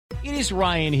It is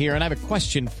Ryan here, and I have a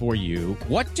question for you.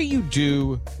 What do you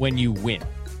do when you win?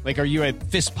 Like, are you a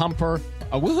fist pumper,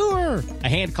 a woohooer, a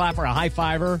hand clapper, a high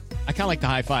fiver? I kind of like the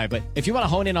high five, but if you want to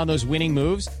hone in on those winning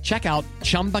moves, check out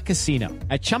Chumba Casino.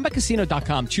 At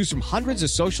ChumbaCasino.com, choose from hundreds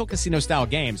of social casino-style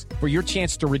games for your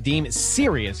chance to redeem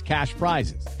serious cash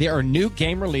prizes. There are new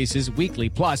game releases weekly,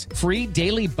 plus free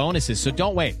daily bonuses. So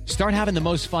don't wait. Start having the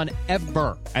most fun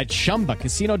ever at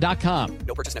ChumbaCasino.com.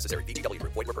 No purchase necessary. VGW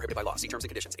Group. Void where prohibited by law. See terms and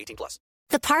conditions. 18+.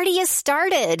 The party has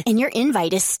started, and your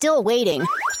invite is still waiting.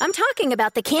 I'm talking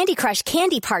about the Candy Crush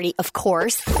Candy Party, of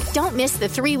course. Don't miss the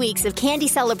 3 weeks of candy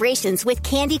celebrations with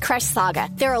Candy Crush Saga.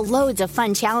 There are loads of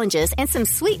fun challenges and some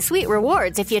sweet, sweet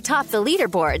rewards if you top the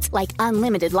leaderboards, like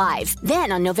unlimited lives.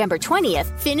 Then on November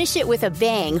 20th, finish it with a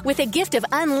bang with a gift of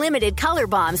unlimited color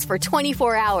bombs for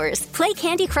 24 hours. Play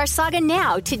Candy Crush Saga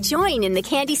now to join in the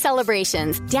candy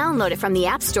celebrations. Download it from the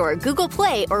App Store, Google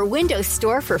Play, or Windows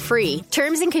Store for free.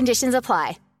 Terms and conditions apply.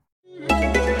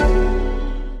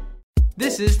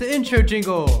 This is the intro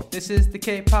jingle. This is the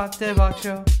K-pop Daebak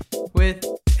Show with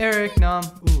Eric Nam.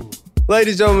 Ooh.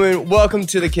 Ladies and gentlemen, welcome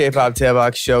to the K-pop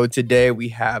Daebak Show. Today we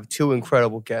have two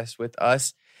incredible guests with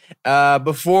us.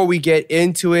 Before we get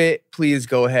into it, please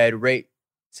go ahead, rate,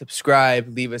 subscribe,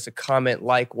 leave us a comment,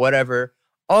 like, whatever.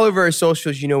 All of our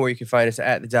socials, you know where you can find us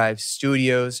at The Dive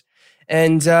Studios.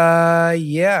 And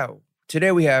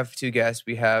today we have two guests.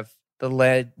 We have the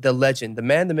legend, the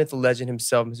man, the myth, the legend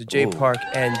himself, Mr. J Park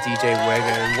and DJ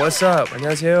Wagon. What's up?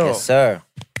 안녕하세요. Yes, sir.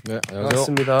 네,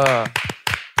 반갑습니다.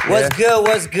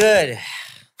 What's good?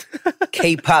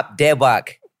 K-pop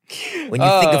Daebak. When you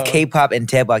think of K-pop and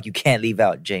Daebak, you can't leave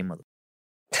out J Mother.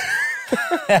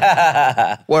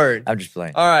 Word. I'm just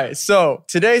playing. All right, so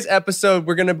today's episode,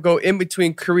 we're going to go in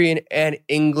between Korean and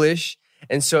English.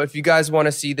 And so if you guys want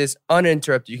to see this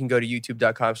uninterrupted, you can go to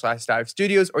youtube.com/Dive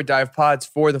Studios or Dive Pods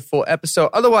for the full episode.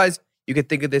 Otherwise, you can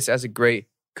think of this as a great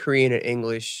Korean and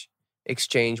English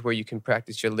exchange where you can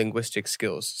practice your linguistic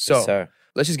skills. So Yes, sir.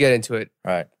 let's just get into it.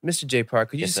 All right. Mr. J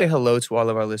Park, could you Yes, say sir. hello to all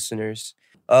of our listeners?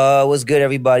 What's good,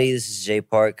 everybody? This is J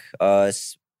Park.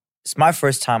 It's my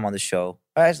first time on the show.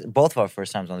 Both of our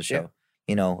first times on the show.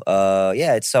 You know,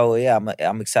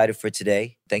 I'm excited for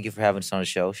today. Thank you for having us on the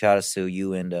show. Shout out to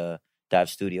you and Dive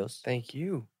Studios. Thank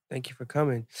you. Thank you for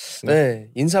coming. 네,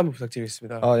 인사 한번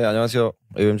부탁드리겠습니다. 예, 안녕하세요.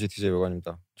 AMG DJ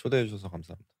외관입니다. 초대해 주셔서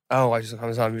감사합니다. 와주셔서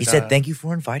감사합니다. He said, "Thank you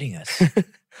for inviting us."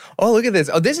 Oh, look at this.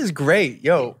 Oh, this is great.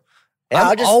 Yo, Yeah,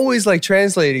 I'm always like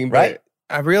translating, but Right?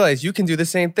 I realize you can do the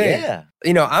same thing. Yeah.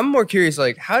 You know, I'm more curious,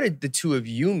 like, how did the two of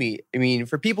you meet? I mean,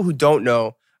 for people who don't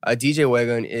know, DJ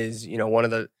Wagon is, you know, one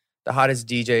of the hottest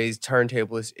DJs,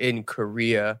 turntablists in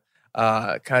Korea,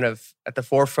 kind of at the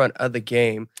forefront of the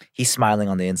game. He's smiling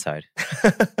on the inside.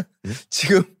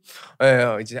 지금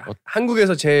이제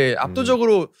한국에서 제일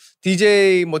압도적으로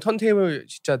DJ 뭐 턴테이블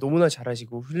진짜 너무나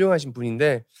잘하시고 훌륭하신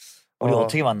분인데 우리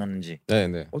어떻게 만났는지.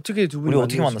 네. 어떻게 두 분이 우리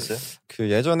어떻게 만났어요? 그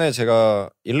예전에 제가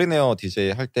일리네어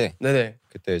DJ 할 때 네네.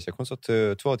 그때 이제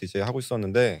콘서트 투어 DJ 하고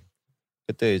있었는데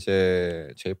그때 이제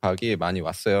제이팍이 많이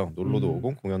왔어요. 놀러도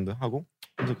오고 공연도 하고.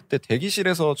 그래서 그때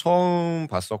대기실에서 처음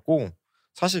봤었고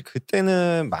사실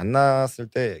그때는 만났을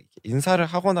때 인사를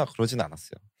하거나 그러진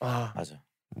않았어요. 맞아.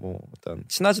 뭐 일단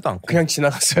친하지도 않고 그냥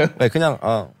지나갔어요. 네, 그냥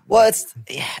Well, it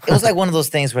was like one of those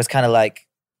things where it's kind of like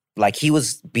he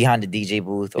was behind the DJ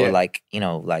booth or like, you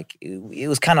know, like it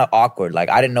was kind of awkward. Like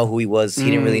I didn't know who he was. He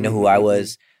didn't really know who I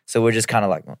was. So we're just kind of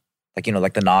like, you know,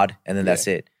 like the nod and then that's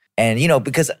it. And, you know,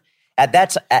 because at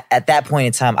that point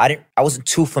in time, I wasn't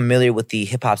too familiar with the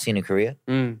hip hop scene in Korea.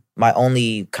 My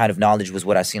only kind of knowledge was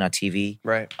what I've seen on TV.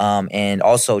 Right. And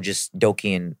also just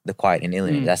Doki and The Quiet and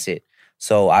Illinois. That's it.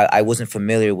 So I wasn't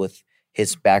familiar with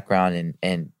his background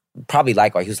and probably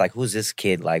likewise. He was like, who's this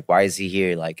kid? Like, why is he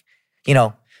here? Like, you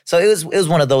know. So it was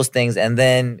one of those things. And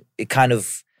then it kind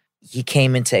of, he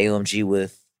came into AOMG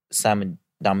with Simon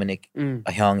Dominic,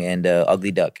 Hyung, and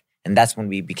Ugly Duck. And that's when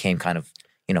we became kind of,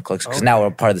 you know, close. Because now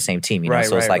we're part of the same team, you know.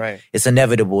 So it's like, it's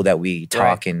inevitable that we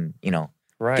talk and, you know,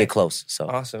 get close. So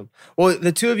awesome. Well,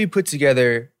 the two of you put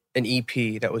together an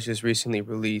EP that was just recently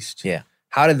released. Yeah.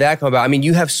 How did that come about? I mean,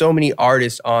 you have so many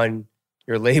artists on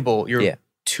your label, your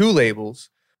two labels,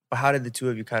 but how did the two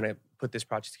of you kind of put this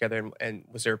project together and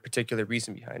was there a particular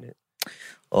reason behind it?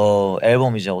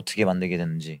 앨범 이제 어떻게 만들게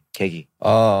됐는지 계기.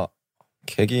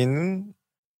 계기는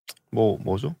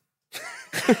뭐죠?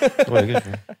 얘기해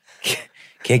줘.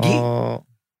 계기?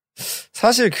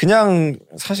 사실 그냥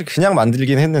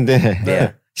만들긴 했는데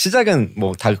네. 시작은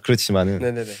뭐 다 그렇지만은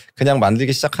네네네. 그냥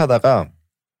만들기 시작하다가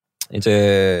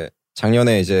이제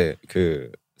작년에 이제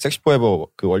그 섹시 포에버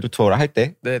그 월드 투어를 할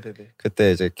때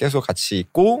그때 이제 계속 같이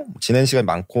있고 지낸 시간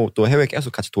많고 또 해외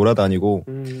계속 같이 돌아다니고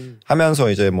하면서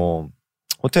이제 뭐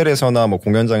호텔에서나 뭐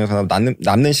공연장에서나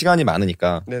남는 시간이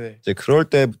많으니까 네네. 이제 그럴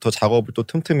때부터 작업을 또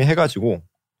틈틈이 해가지고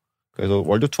그래서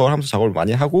월드 투어를 하면서 작업을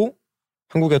많이 하고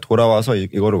한국에 돌아와서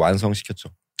이거를 완성시켰죠.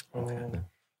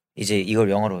 이제 이걸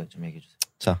영어로 좀 얘기해 주세요.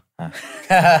 자,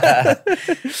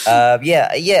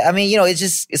 yeah. I mean, you know,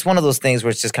 it's one of those things where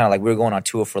it's just kind of like we were going on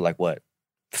tour for like what,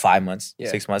 5 months,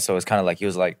 6 months. So it's kind of like he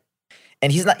was like,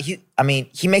 and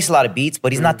he makes a lot of beats,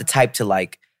 but he's not the type to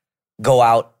like go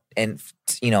out and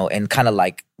and kind of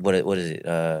like what is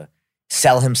it?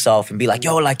 Sell himself and be like,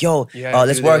 yo, let's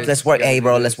work. Hey,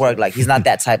 bro, let's work. Like he's not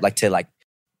that type like to like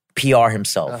PR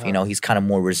himself. You know, he's kind of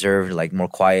more reserved, like more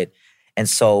quiet. And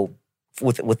so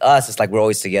with us, it's like we're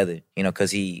always together, you know,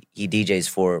 because he DJs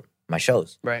for my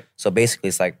shows. Right. So basically,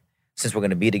 it's like since we're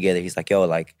gonna be together, he's like, yo,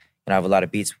 like I have a lot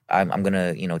of beats. I'm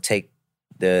gonna take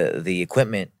the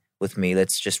equipment with me.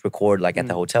 Let's just record like at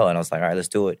the hotel. And I was like, all right, let's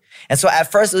do it. And so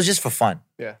at first it was just for fun.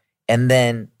 Yeah. And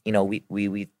then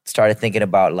we started thinking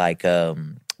about like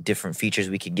different features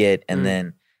we could get. And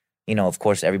then of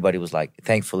course everybody was like,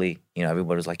 thankfully,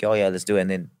 everybody was like, oh yeah, let's do it. And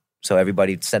then so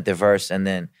everybody sent their verse, and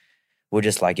then we're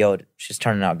just like, yo, it's just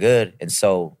turning out good. And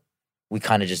so we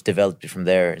kind of just developed it from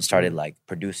there and started like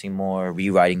producing more,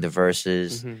 rewriting the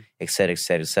verses, et cetera, et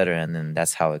cetera, et cetera. And then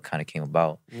that's how it kind of came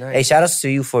about. Nice. Hey, shout outs to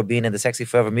you for being in the Sexy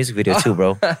Forever music video too,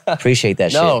 bro. Appreciate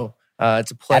that shit. No,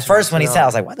 it's a pleasure. At first when he said, I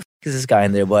was like, why the f*** is this guy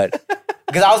in there? But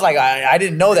because I was like, I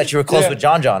didn't know that you were close with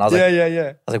John. I was like, yeah.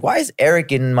 I was like, why is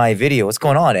Eric in my video? What's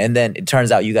going on? And then it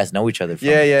turns out you guys know each other.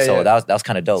 So that was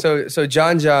kind of dope. So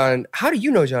John, how do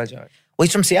you know John? Well,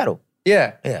 he's from Seattle.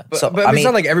 Yeah. So, but I mean, it's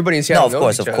not like everybody in Seattle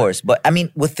knows of course. But I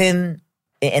mean,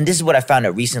 and this is what I found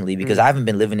out recently, because I haven't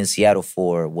been living in Seattle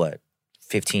for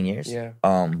 15 years? Yeah.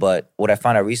 But what I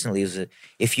found out recently is that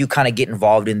if you kind of get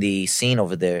involved in the scene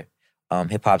over there,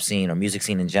 hip hop scene or music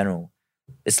scene in general,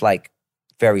 it's like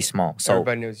very small. So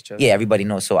everybody knows each other. Yeah, everybody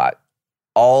knows. So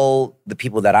all the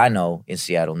people that I know in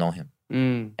Seattle know him,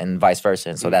 and vice versa.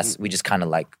 And so we just kind of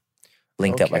like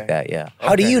linked up like that. Yeah.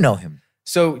 How do you know him?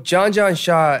 So John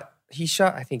shot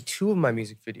I think 2 of my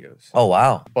music videos. Oh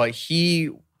wow! But he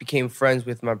became friends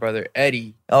with my brother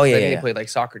Eddie. Oh yeah, They played like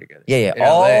soccer together. Yeah. In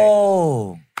LA.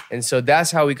 Oh. And so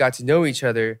that's how we got to know each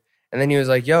other. And then he was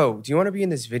like, yo, do you want to be in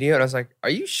this video? And I was like, are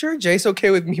you sure Jay's okay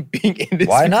with me being in this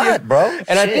Why video? not, bro?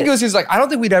 And I think it was just like, I don't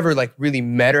think we'd ever like really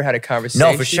met or had a conversation.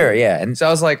 No, for sure, yeah. And so I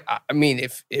was like, I mean,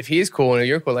 if he's cool and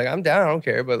you're cool, like I'm down, I don't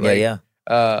care. But like, yeah,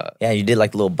 you did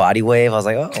like the little body wave. I was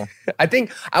like, oh. I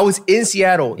think I was in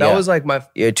Seattle. That was like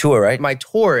your tour, right? My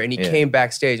tour, and he came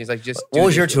backstage. He's like, just what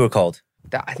was your tour called?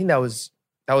 I think that was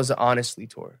the Honestly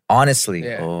tour. Honestly,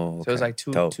 yeah. Oh, okay. So it was like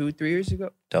 2-3 years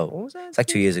ago. Dope. What was that? It's like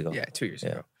 2 years ago. Yeah, 2 years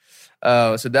ago.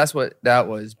 So that's what that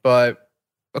was. But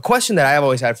a question that I've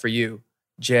always had for you,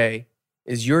 Jay,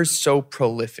 is you're so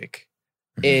prolific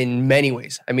in many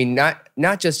ways. I mean,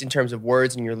 not just in terms of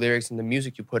words and your lyrics and the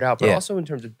music you put out, but also in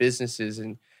terms of businesses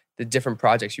and the different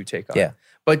projects you take on. Yeah.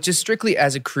 But just strictly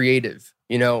as a creative,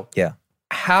 Yeah.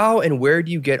 How and where do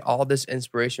you get all this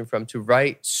inspiration from to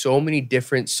write so many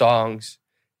different songs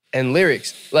and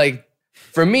lyrics? Like,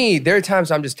 for me, there are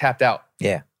times I'm just tapped out.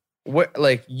 Yeah. What,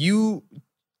 like, you,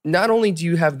 not only do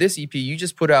you have this EP, you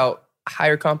just put out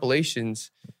higher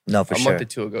compilations a month or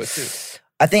 2 ago too.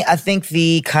 I think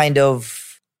the kind of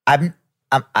I'm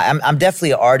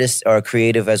definitely an artist or a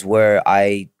creative, as where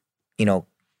I,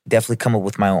 definitely come up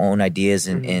with my own ideas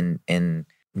in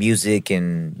music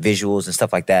and visuals and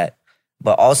stuff like that.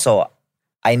 But also,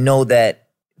 I know that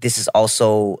this is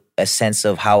also a sense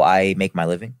of how I make my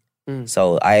living.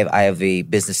 So I have a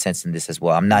business sense in this as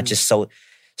well. I'm not just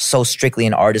so strictly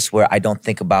an artist where I don't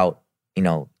think about,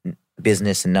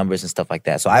 business and numbers and stuff like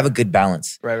that. So I have a good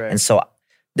balance. Right. And so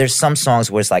there's some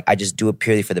songs where it's like I just do it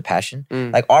purely for the passion.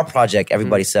 Like our project,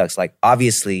 Everybody Sucks. Like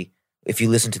obviously, if you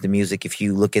listen to the music, if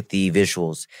you look at the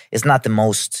visuals, it's not the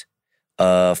most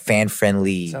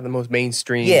fan-friendly. It's not the most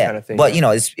mainstream kind of thing. But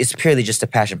it's purely just a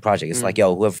passion project. It's like,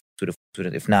 yo, whoever to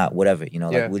the if not, whatever.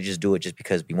 Like we just do it just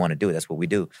because we want to do it. That's what we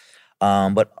do.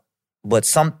 But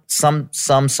some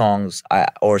songs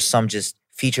or some just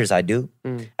features I do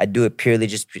it purely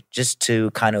just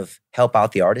to kind of help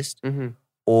out the artist,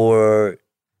 or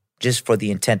just for the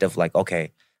intent of like,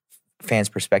 okay, fans'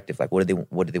 perspective, like what do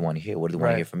they want to hear? What do they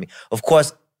want to hear from me? Of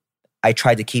course, I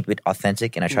try to keep it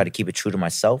authentic and I try to keep it true to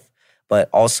myself, but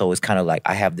also it's kind of like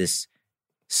I have this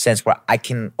sense where I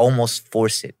can almost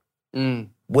force it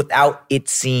without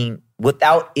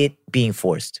it being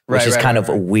forced, which is kind of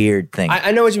a weird thing.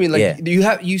 I know what you mean.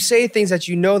 Like you say things that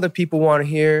that people want to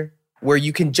hear, where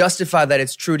you can justify that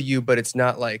it's true to you, but it's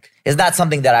not like it's not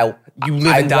something that you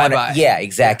live and die by. Yeah,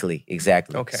 exactly.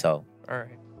 Okay. So all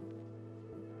right.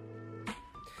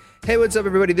 Hey, what's up,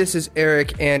 everybody? This is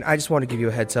Eric, and I just want to give you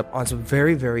a heads up on some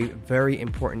very, very, very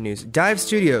important news. Dive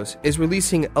Studios is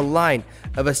releasing a line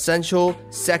of essential,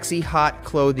 sexy, hot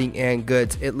clothing and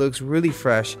goods. It looks really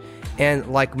fresh, and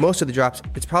like most of the drops,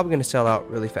 it's probably going to sell out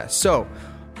really fast. So,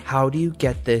 how do you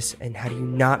get this, and how do you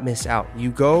not miss out? You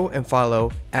go and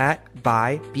follow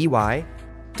 @BY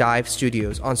Dive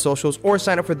Studios on socials, or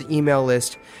sign up for the email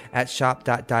list at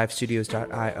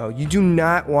shop.divestudios.io. You do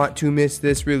not want to miss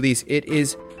this release. It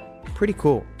is pretty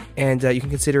cool, and you can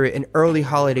consider it an early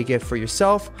holiday gift for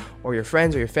yourself or your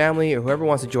friends or your family or whoever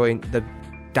wants to join the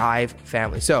Dive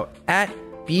family. So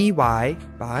 @BY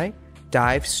by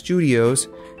Dive Studios,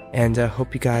 and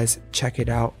hope you guys check it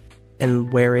out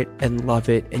and wear it and love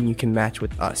it, and you can match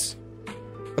with us.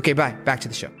 Okay, bye. Back to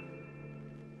the show.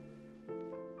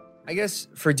 I guess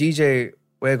for DJ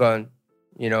Wagon,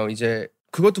 이제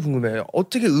그것도 궁금해요.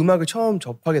 어떻게 음악을 처음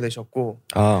접하게 되셨고,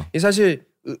 이 사실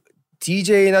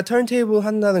DJ나 턴테이블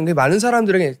한다는 게 많은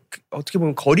사람들에게 어떻게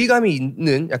보면 거리감이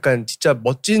있는 약간 진짜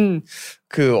멋진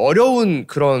그 어려운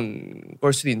그런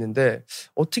걸 수도 있는데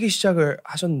어떻게 시작을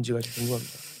하셨는지가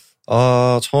궁금합니다.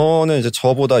 저는 이제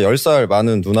저보다 10살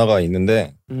많은 누나가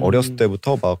있는데 어렸을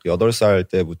때부터 막 8살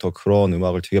때부터 그런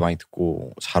음악을 되게 많이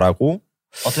듣고 자라고.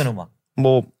 어떤 음악?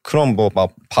 뭐 그런 뭐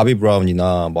막 바비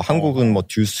브라운이나 뭐 한국은 뭐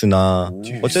듀스나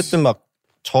어쨌든 막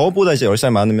저보다 이제 10살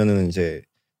많으면은 이제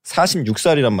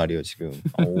 46살이란 말이에요, 지금.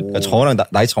 그러니까 저랑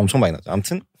나이 차 엄청 많이 나죠.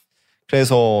 아무튼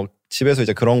그래서 집에서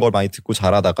이제 그런 걸 많이 듣고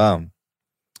자라다가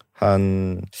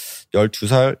한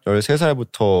 12살,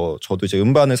 13살부터 저도 이제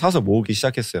음반을 사서 모으기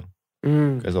시작했어요.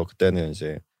 그래서 그때는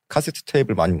이제 카세트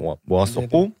테이프를 많이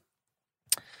모았었고,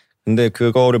 근데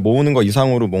그거를 모으는 거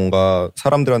이상으로 뭔가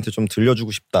사람들한테 좀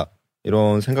들려주고 싶다,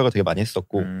 이런 생각을 되게 많이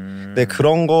했었고, 근데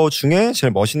그런 거 중에 제일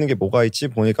멋있는 게 뭐가 있지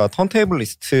보니까 턴테이블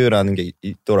리스트라는 게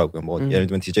있더라고요. 뭐 예를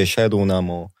들면 DJ 섀도우나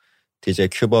뭐 DJ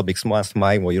큐버, 믹스마스터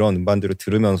마이크 뭐 이런 음반들을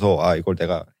들으면서 이걸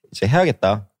내가 이제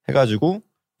해야겠다 해가지고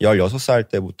 16살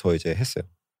때부터 이제 했어요.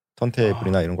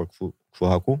 턴테이블이나 이런 걸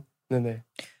구하고. 네네.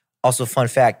 Also, fun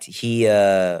fact, he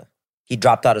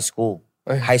dropped out of school,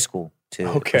 high school,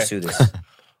 to pursue this.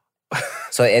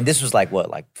 So, and this was like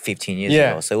 15 years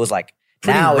ago. So it was like,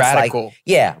 pretty now radical. It's like,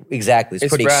 yeah, exactly. It's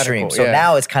pretty radical, extreme. So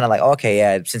now it's kind of like, okay,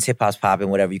 yeah, since hip hop's popping,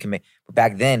 whatever you can make. But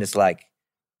back then, it's like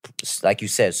you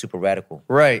said, super radical.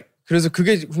 Right. 그래서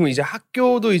그게 이제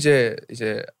학교도 이제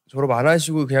졸업 안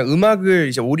하시고 그냥 음악을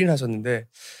이제 올인하셨는데,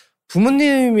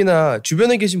 부모님이나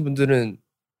주변에 계신 분들은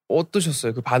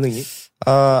어떠셨어요? 그 반응이?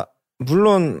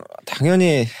 물론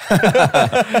당연히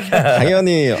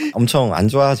엄청 안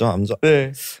좋아하죠.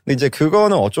 네. 근데 이제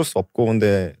그거는 어쩔 수 없고,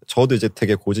 근데 저도 이제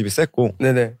되게 고집이 셌고,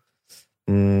 네네.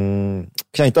 그냥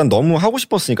일단 너무 하고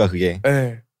싶었으니까 그게.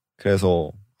 네.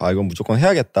 그래서 이건 무조건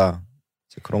해야겠다.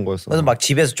 이제 그런 거였어요. 무슨 막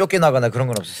집에서 쫓겨나거나 그런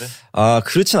건 없었어요?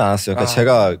 그렇진 않았어요. 그러니까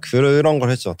제가 그런 걸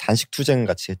했죠. 단식 투쟁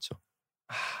같이 했죠.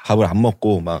 밥을 안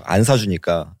먹고 막 안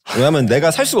사주니까. 왜냐면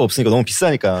내가 살 수가 없으니까, 너무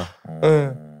비싸니까.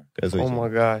 그래서 이제. Oh my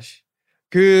gosh.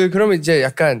 그러면 이제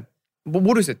약간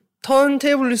모르겠어요.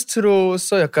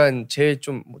 턴테이블리스트로서 약간 제일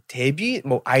좀 데뷔,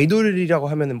 아이돌이라고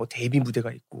하면은 데뷔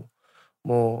무대가 있고,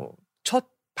 첫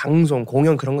방송,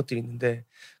 공연 그런 것들이 있는데,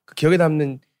 그 기억에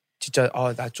남는 진짜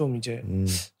나 좀 이제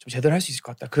좀 제대로 할 수 있을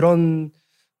것 같다, 그런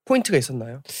포인트가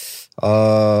있었나요?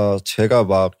 제가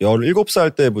막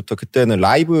 17살 때부터, 그때는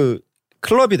라이브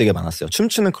클럽이 되게 많았어요.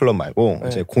 춤추는 클럽 말고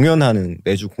이제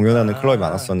매주 공연하는 클럽이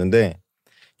많았었는데,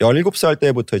 17살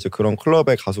때부터 이제 그런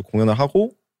클럽에 가서 공연을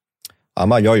하고,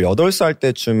 아마 18살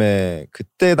때쯤에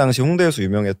그때 당시 홍대에서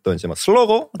유명했던 이제 막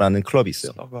슬러거라는 클럽이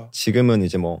있어요. 지금은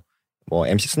이제 뭐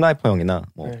MC 스나이퍼 형이나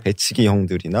배치기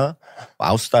형들이나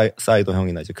아웃사이더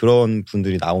형이나 이제 그런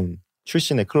분들이 나온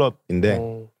출신의 클럽인데,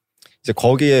 이제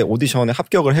거기에 오디션에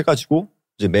합격을 해가지고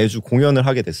이제 매주 공연을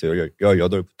하게 됐어요.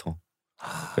 18부터.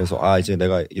 그래서 이제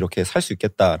내가 이렇게 살 수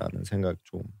있겠다라는 생각이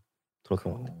좀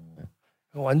들었던 것 같아요.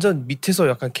 완전 밑에서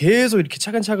약간 계속 이렇게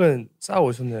차근차근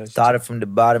쌓아오셨네요. Started from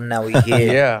the bottom, now we here.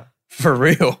 Yeah, for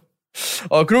real.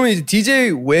 그러면 이제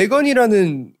DJ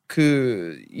웨건이라는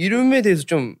그 이름에 대해서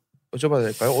좀 여쭤봐도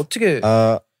될까요? 어떻게?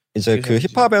 이제 그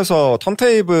힙합에서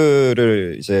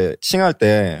턴테이블을 이제 칭할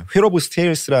때 Wheel of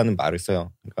Steels라는 말을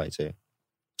써요. 그러니까 이제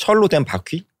철로 된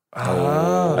바퀴?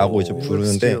 라고 이제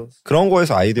부르는데, 그런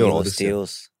거에서 아이디어를 얻었어요.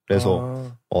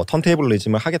 그래서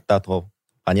턴테이블리즘을 하겠다, 더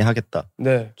많이 하겠다.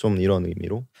 네. 좀 이런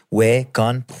의미로.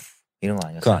 웨건 이런 거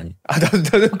아니었어요? 그거 아니.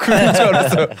 나도 그런 줄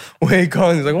알았어요.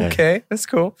 웨건. Like, okay, that's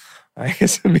cool.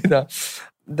 알겠습니다.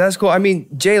 That's cool. I mean,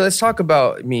 Jay, let's talk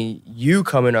about, you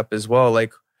coming up as well.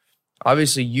 Like,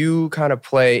 obviously, you kind of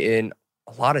play in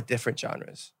a lot of different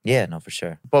genres. Yeah, no, for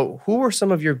sure. But who were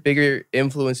some of your bigger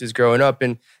influences growing up?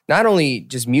 And not only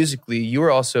just musically, you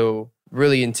were also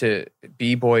really into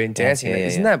b-boy and dancing. Yeah,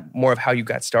 Isn't that more of how you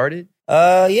got started?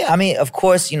 Yeah, I mean, of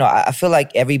course, you know, I feel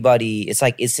like everybody, it's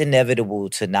like, it's inevitable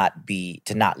to not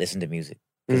listen to music.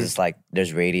 Because it's like,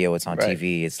 there's radio, it's on Right.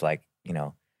 TV, it's like, you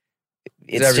know,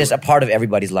 It's it's just a everywhere. part of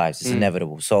everybody's lives. It's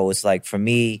inevitable. So it's like, for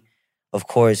me, of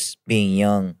course, being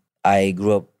young, I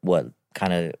grew up,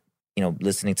 kind of, you know,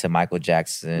 listening to Michael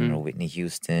Jackson or Whitney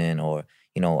Houston, or,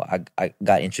 you know, I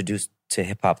got introduced to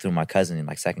hip hop through my cousin in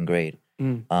like second grade.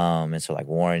 And so like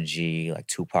Warren G, like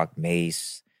Tupac,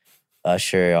 Mace,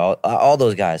 Usher, all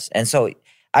those guys. And so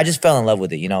I just fell in love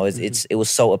with it. You know, it was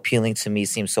so appealing to me,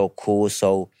 seemed so cool.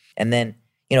 So, and then,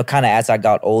 you know, kind of as I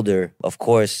got older, of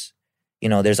course, you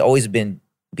know, there's always been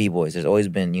b-boys. There's always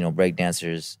been, you know,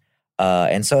 breakdancers.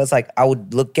 And so it's like, I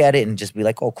would look at it and just be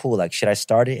like, oh, cool. Like, should I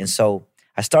start it? And so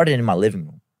I started in my living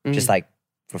room, just like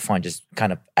for fun, just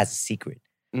kind of as a secret.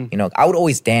 You know, I would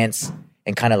always dance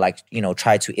and kind of like, you know,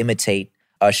 try to imitate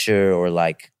Usher or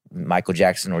like Michael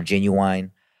Jackson or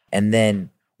Genuine. And then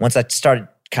once I started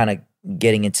kind of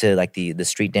getting into like the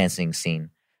street dancing scene,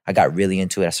 I got really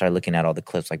into it. I started looking at all the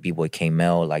clips like B-Boy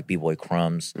K-Mel, like B-Boy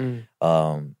Crumbs. And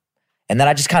then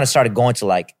I just kind of started going to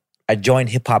like, I joined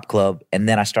hip hop club, and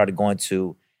then I started going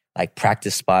to like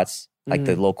practice spots, like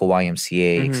the local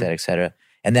YMCA, et cetera, et cetera.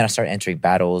 And then I started entering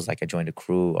battles, like I joined a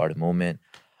crew, Art of Movement.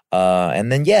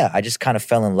 And then, yeah, I just kind of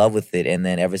fell in love with it. And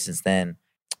then ever since then,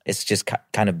 it's just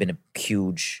kind of been a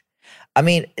huge, I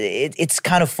mean, it's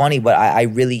kind of funny, but I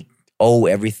really owe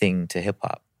everything to hip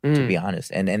hop, to be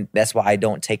honest. And that's why I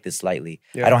don't take this lightly.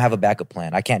 Yeah. I don't have a backup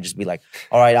plan. I can't just be like,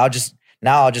 all right, I'll just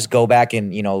go back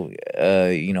and,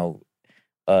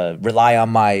 rely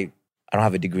on I don't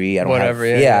have a degree. I don't Whatever,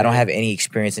 have, yeah, I don't have any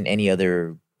experience in any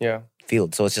other Yeah.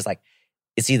 field. So it's just like,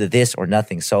 it's either this or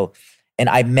nothing. So, and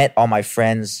I met all my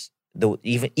friends,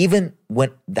 even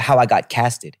when how I got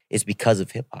casted is because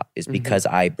of hip hop. It's because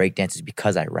I breakdance. It's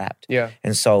because I rapped. Yeah.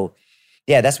 And so,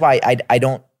 yeah, that's why I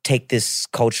don't take this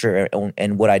culture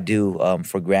and what I do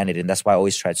for granted. And that's why I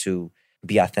always try to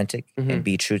be authentic and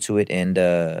be true to it, and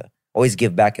always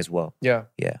give back as well. Yeah.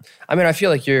 Yeah. I mean, I feel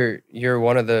like you're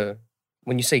one of the,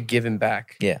 when you say giving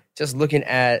back, Yeah. just looking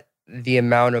at the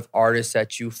amount of artists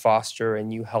that you foster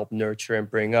and you help nurture and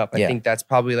bring up, I Yeah. think that's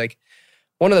probably like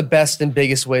one of the best and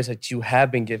biggest ways that you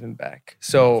have been giving back.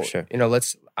 So, For sure.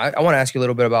 I want to ask you a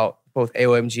little bit about both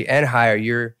AOMG and Hire.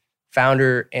 You're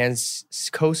founder and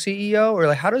co-CEO, or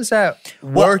like, how does that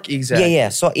work exactly? Yeah.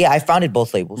 So, yeah, I founded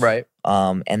both labels. Right.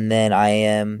 And then I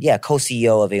am,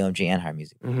 co-CEO of AOMG and Hire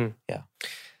Music. Yeah.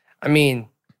 I mean,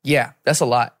 yeah, that's a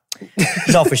lot.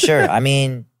 No, for sure. I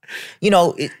mean,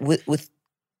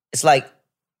 it's like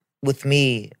with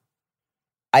me,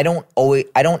 I don't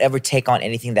ever take on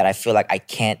anything that I feel like I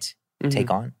can't take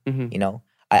on. You know,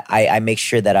 I make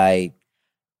sure that I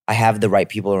have the right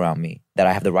people around me, that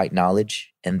I have the right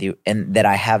knowledge, and that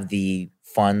I have the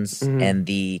funds and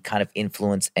the kind of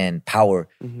influence and power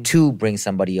to bring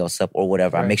somebody else up or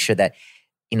whatever. I make sure that,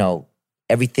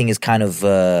 everything is kind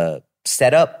of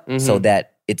set up so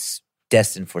that it's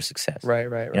destined for success. Right. You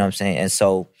know what I'm saying? And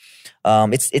so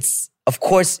it's of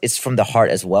course it's from the heart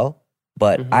as well,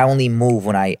 but I only move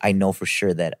when I know for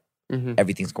sure that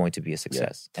everything's going to be a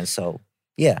success. And so,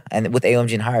 yeah. And with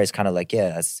AOMG and Hire, it's kind of like,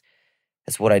 that's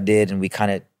what I did. And we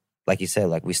kind of, like you said,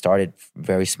 like we started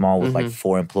very small with like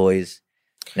 4 employees.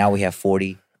 Now we have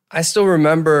 40. I still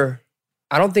remember,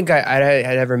 I don't think I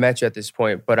had ever met you at this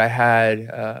point, but I had,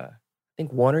 I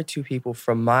think 1 or 2 people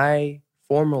from my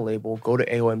former label go to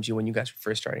AOMG when you guys were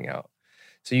first starting out.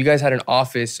 So you guys had an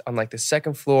office on like the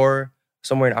 2nd floor,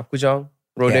 somewhere in Apgujeong,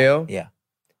 Rodeo. Yeah.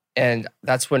 And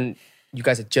that's when you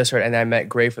guys had just heard, and I met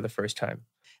Gray for the first time.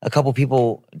 A couple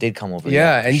people did come over.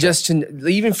 Yeah, for and sure. just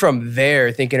even from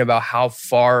there, thinking about how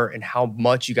far and how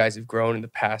much you guys have grown in the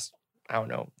past, I don't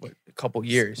know, a couple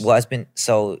years. Well, it's been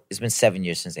 7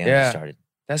 years since AOMG started.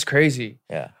 That's crazy.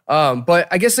 Yeah. But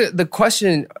I guess the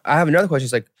question, I have another question,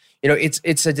 is like,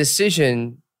 it's a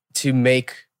decision to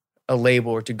make a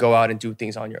label or to go out and do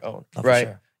things on your own, Oh, for right?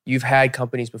 sure. You've had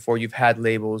companies before, you've had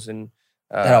labels, and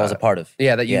That I was a part of.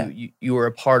 yeah, that you were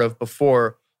a part of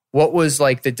before. What was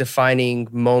like the defining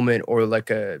moment or like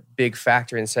a big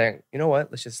factor in saying, you know what,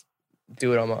 let's just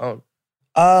do it on my own?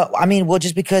 I mean, well,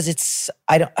 just because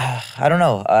I don't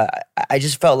know. I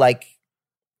just felt like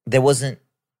there wasn't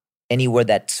anywhere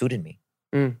that suited me.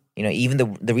 Even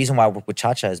the reason why I work with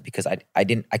Cha-Cha is because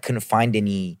I couldn't find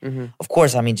any. Of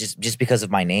course, I mean, just because of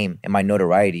my name and my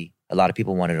notoriety, a lot of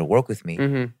people wanted to work with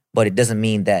me. But it doesn't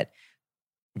mean that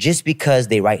just because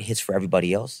they write hits for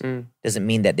everybody else Mm. doesn't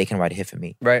mean that they can write a hit for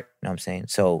me. Right. You know what I'm saying?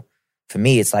 So for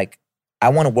me, it's like I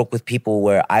want to work with people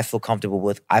where I feel comfortable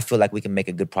with. I feel like we can make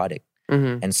a good product.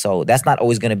 Mm-hmm. And so that's not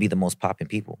always going to be the most popping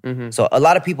people. Mm-hmm. So a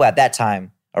lot of people at that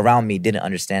time around me didn't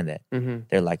understand that. Mm-hmm.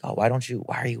 They're like, oh, why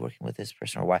are you working with this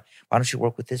person? Or why don't you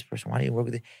work with this person? Why don't you work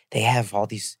with it? They have all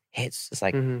these hits. It's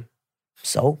like, Mm-hmm.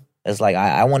 so it's like,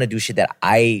 I want to do shit that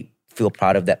I feel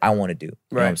proud of that I want to do. You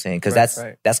know what I'm saying? Because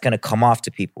that's going to come off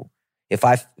to people. If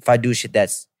I do shit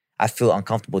that's I feel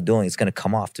uncomfortable doing, it's going to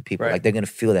come off to people. Right. Like they're going to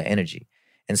feel that energy.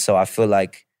 And so I feel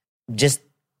like just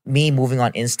me moving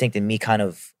on instinct and me kind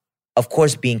of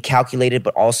course, being calculated,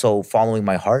 but also following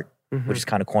my heart, Mm-hmm. which is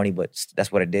kind of corny, but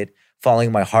that's what I did.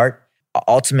 Following my heart.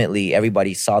 Ultimately,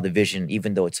 everybody saw the vision,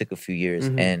 even though it took a few years,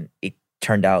 Mm-hmm. and it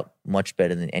turned out much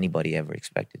better than anybody ever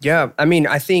expected. Yeah, I mean,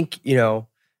 I think, you know,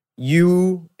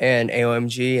 you and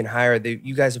AOMG and Hire,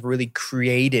 you guys have really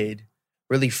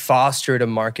really fostered a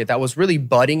market that was really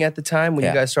budding at the time when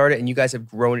you guys started, and you guys have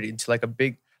grown it into like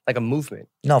a movement.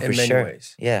 No, in for many sure.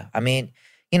 ways. Yeah, I mean,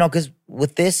 you know, because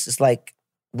with this, it's like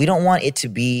we don't want it to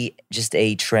be just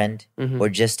a trend Mm-hmm. or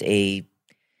just a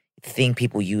thing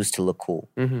people use to look cool.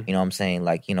 Mm-hmm. You know what I'm saying?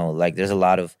 Like, you know, like there's a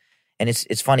lot of, and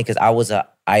it's funny because I was an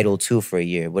idol too for a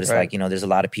year, but it's Right. like, you know, there's a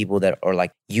lot of people that are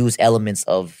like use elements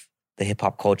of the hip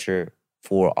hop culture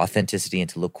for authenticity and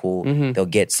to look cool. Mhm. They'll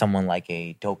get someone like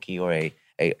a Doki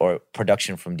or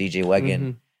production from DJ Wagon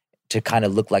Mhm. to kind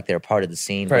of look like they're a part of the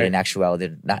scene, but Right. in actuality,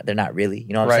 they're not really.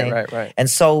 You know what I'm saying? Right. And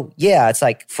so, yeah, it's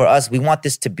like for us, we want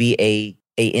this to be a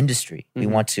industry. We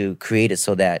Mhm. want to create it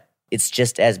so that it's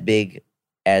just as big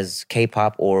as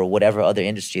K-pop or whatever other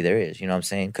industry there is. You know what I'm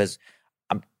saying? Because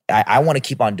I want to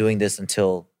keep on doing this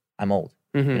until I'm old.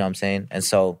 Mhm. You know what I'm saying? And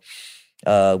so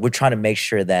we're trying to make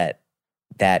sure that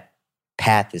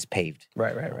path is paved.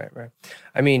 Right.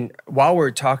 I mean, while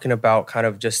we're talking about kind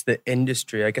of just the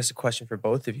industry, I guess a question for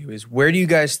both of you is, where do you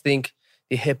guys think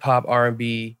the hip hop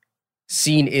R&B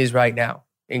scene is right now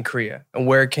in Korea? And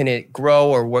where can it grow,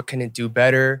 or what can it do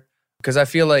better? Because I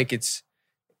feel like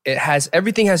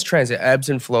everything has trends. It ebbs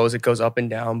and flows. It goes up and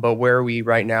down. But where are we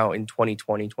right now in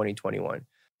 2020, 2021?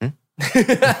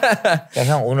 야,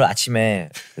 형 오늘 아침에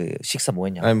그 식사 뭐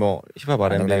했냐? 아니 뭐 힙합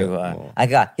R&B 농담이고. 뭐,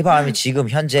 그러니까 힙합하면 지금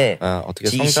현재 어떻게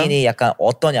성장? 지신이 약간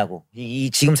어떠냐고. 이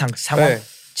지금 상황, 네.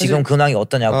 지금 근황이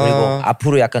어떠냐고. 그리고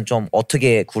앞으로 약간 좀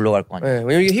어떻게 굴러갈 거냐. 네,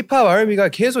 왜냐면 이게 힙합 R&B가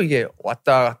계속 이게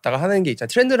왔다 갔다가 하는 게 있잖아요.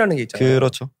 트렌드라는 게 있잖아요.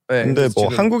 그렇죠. 네, 근데 그래서 뭐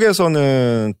지금-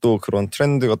 한국에서는 또 그런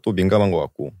트렌드가 또 민감한 것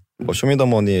같고 뭐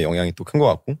쇼미더머니의 영향이 또 큰 것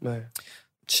같고 네.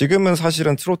 지금은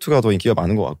사실은 트로트가 더 인기가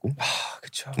많은 것 같고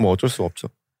그렇죠. 뭐 어쩔 수 없죠.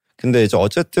 근데 이제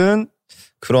어쨌든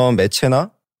그런 매체나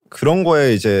그런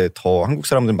거에 이제 더 한국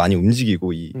사람들 많이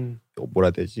움직이고 이 뭐라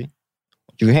해야 되지?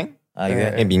 유행에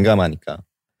유행. 민감하니까.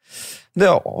 근데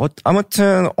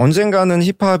아무튼 언젠가는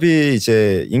힙합이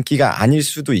이제 인기가 아닐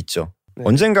수도 있죠. 네.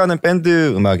 언젠가는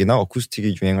밴드 음악이나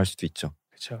어쿠스틱이 유행할 수도 있죠.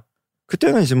 그렇죠.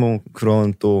 그때는 이제 뭐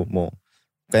그런 또 뭐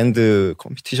밴드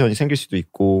컴피티션이 생길 수도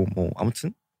있고 뭐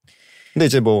아무튼. 근데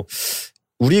이제 뭐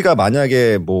우리가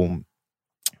만약에 뭐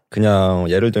그냥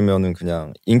예를 들면은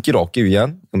그냥 인기를 얻기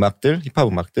위한 음악들, 힙합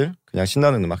음악들, 그냥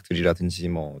신나는 음악들이라든지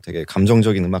뭐 되게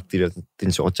감정적인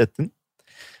음악들이라든지 어쨌든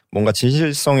뭔가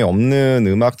진실성이 없는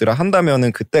음악들을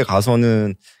한다면은 그때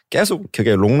가서는 계속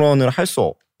그게 롱런을 할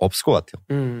수 없을 것 같아요.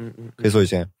 그래서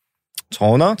이제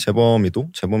저나 재범이도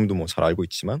뭐 잘 알고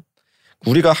있지만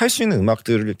우리가 할 수 있는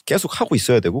음악들을 계속 하고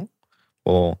있어야 되고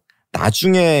뭐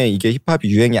나중에 이게 힙합이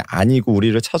유행이 아니고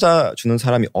우리를 찾아주는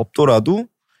사람이 없더라도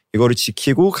이거를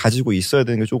지키고 가지고 있어야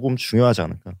되는 게 조금 중요하지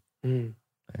않을까.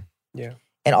 Yeah.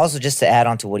 And also just to add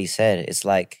on to what he said, it's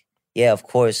like, yeah, of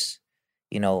course,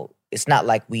 you know, it's not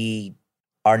like we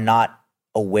are not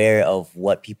aware of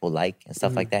what people like and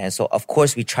stuff like that. And so of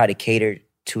course we try to cater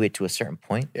to it to a certain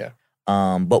point. Yeah.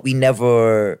 But we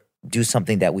never do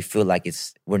something that we feel like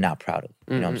we're not proud of.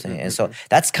 You know what I'm saying? And so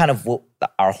that's kind of what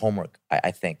our homework,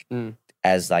 I think,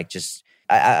 as like just,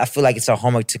 I feel like it's our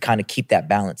homework to kind of keep that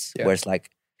balance where it's like,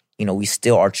 you know, we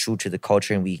still are true to the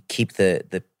culture and we keep the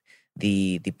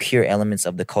pure elements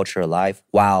of the culture alive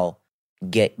while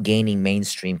gaining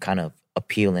mainstream kind of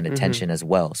appeal and attention as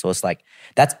well. So it's like,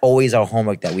 that's always our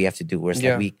homework that we have to do where it's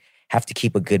like we have to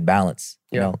keep a good balance,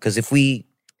 you know, because if we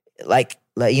like,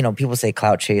 you know, people say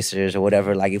clout chasers or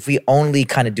whatever, like if we only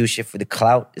kind of do shit for the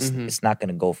clout, it's not going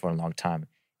to go for a long time.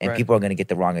 And people are going to get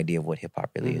the wrong idea of what hip hop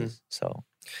really is. So,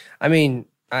 I mean,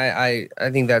 I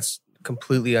think that's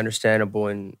completely understandable,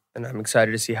 and I'm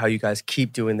excited to see how you guys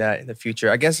keep doing that in the future.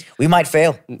 I guess we might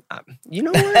fail. You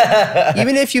know what?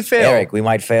 Even if you fail, Eric, we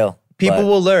might fail. People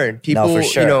will learn. People, for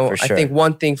sure, you know, for sure. I think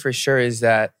one thing for sure is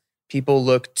that people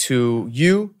look to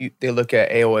you. They look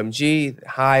at AOMG,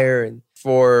 higher, and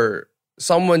for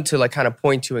someone to like kind of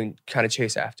point to and kind of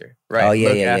chase after, right? Oh, yeah,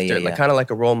 look yeah, after, yeah, like yeah. kind of like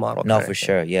a role model. No, kinda for thing.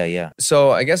 sure. Yeah, yeah.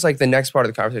 So I guess like the next part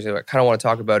of the conversation I kind of want to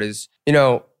talk about is, you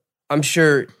know, I'm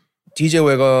sure DJ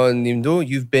Wagon-님도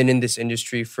you've been in this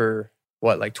industry for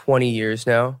what, like 20 years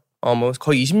now, almost.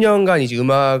 거의 20년간 이제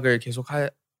음악을 계속 하신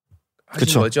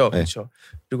그쵸. 거죠, 네. 그렇죠.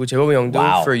 그리고 재범이 형도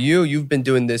Wow. for you've been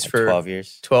doing this Like for 12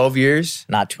 years. 12 years.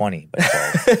 Not 20, but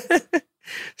 12.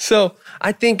 So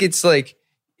I think it's like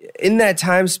in that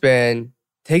time span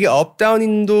되게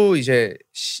업다운도 이제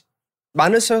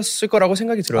많으셨을 거라고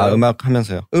생각이 들어요. 아, 음악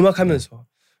하면서요. 음악하면서.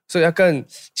 그래서 약간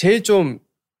제일 좀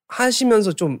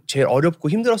하시면서 좀 제일 어렵고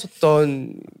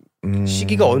힘들었었던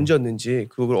시기가 언제였는지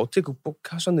그걸 어떻게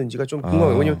극복하셨는지가 좀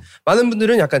궁금해요. 왜냐면 많은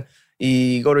분들은 약간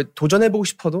이거를 도전해보고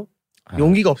싶어도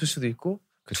용기가 없을 수도 있고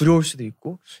두려울 수도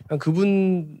있고 그냥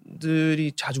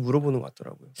그분들이 자주 물어보는 것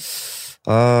같더라고요.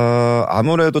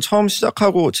 아무래도 처음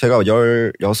시작하고 제가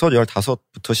 16,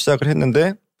 15부터 시작을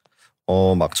했는데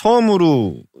막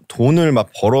처음으로 돈을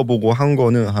막 벌어보고 한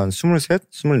거는 한 23,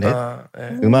 24 네.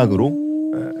 음악으로.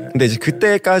 근데 이제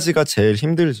그때까지가 제일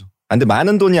힘들죠. 근데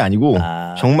많은 돈이 아니고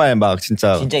정말 막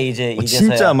진짜 이제서야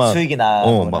진짜 막 수익이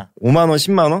나거나. 막 5만 원,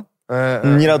 10만 원?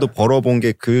 이라도 벌어본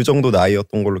게 그 정도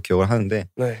나이였던 걸로 기억을 하는데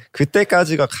네.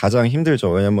 그때까지가 가장 힘들죠.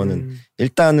 왜냐면은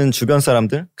일단은 주변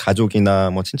사람들, 가족이나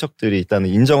뭐 친척들이 일단은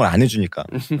인정을 안 해주니까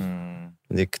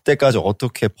이제 그때까지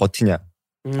어떻게 버티냐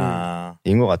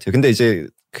인 것 같아요. 근데 이제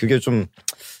그게 좀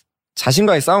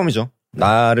자신과의 싸움이죠.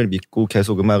 나를 믿고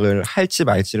계속 음악을 할지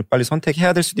말지를 빨리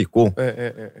선택해야 될 수도 있고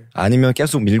아니면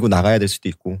계속 밀고 나가야 될 수도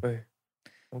있고.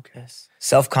 Okay.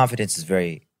 Self-confidence is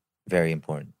very, very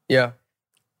important. Yeah.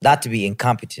 Not to be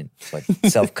incompetent, but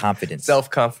self-confidence.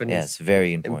 Self-confidence. Yes,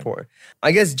 very important.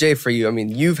 I guess, Jay, for you, I mean,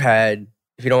 you've had,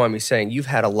 if you don't mind me saying, you've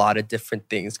had a lot of different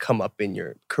things come up in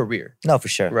your career. No, for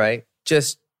sure. Right?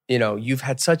 Just, you know, you've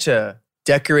had such a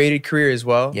decorated career as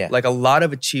well. Yeah. Like a lot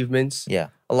of achievements. Yeah.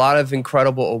 A lot of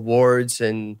incredible awards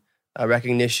and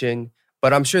recognition.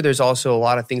 But I'm sure there's also a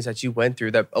lot of things that you went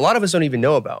through that a lot of us don't even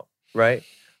know about, right?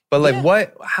 But like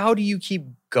how do you keep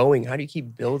going? How do you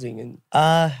keep building? And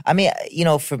I mean, you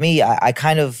know, for me, I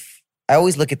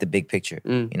always look at the big picture.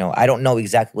 You know, I don't know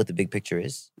exactly what the big picture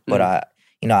is, but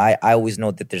I always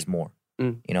know that there's more.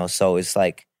 You know, so it's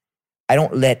like I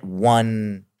don't let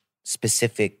one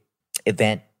specific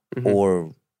event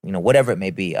or, you know, whatever it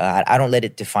may be, I don't let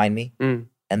it define me.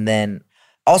 And then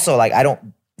also, like, I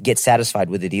don't get satisfied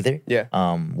with it either. Yeah.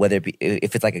 Whether it be,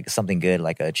 if it's like something good,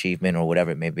 like an achievement or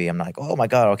whatever it may be, I'm not like, oh my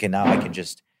God, okay, now I can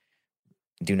just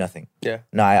do nothing. Yeah.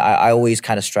 No, I always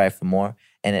kind of strive for more.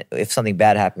 And if something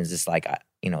bad happens, it's like,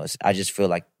 I just feel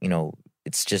like, you know,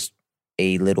 it's just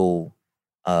a little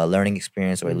learning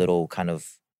experience or a little kind of,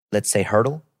 let's say,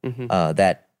 hurdle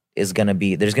that is going to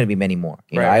be, there's going to be many more.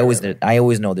 You know, I always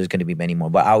know there's going to be many more,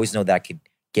 but I always know that I could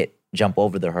jump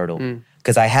over the hurdle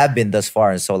because I have been thus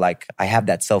far. And so like, I have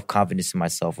that self-confidence in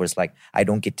myself where it's like, I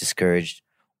don't get discouraged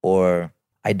or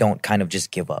I don't kind of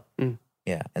just give up.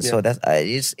 Yeah. And so that's,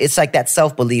 it's like that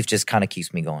self-belief just kind of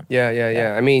keeps me going.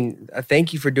 Yeah. I mean,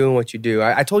 thank you for doing what you do.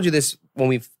 I told you this when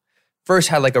we first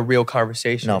had like a real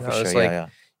conversation. No, for sure. Like,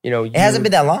 you know, it hasn't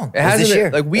been that long. It hasn't this been,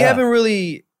 year. like we haven't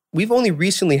really, we've only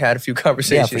recently had a few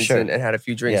conversations and had a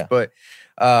few drinks, but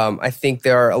I think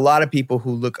there are a lot of people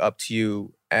who look up to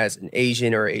you as an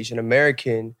Asian or Asian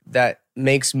American that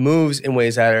makes moves in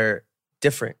ways that are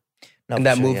different and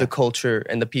that move the culture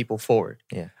and the people forward.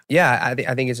 Yeah,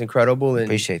 I think it's incredible. And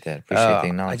appreciate that. Appreciate the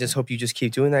acknowledgement. I just hope you just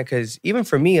keep doing that because even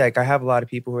for me, like I have a lot of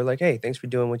people who are like, hey, thanks for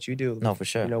doing what you do. No, for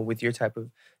sure. You know, with your type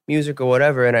of music or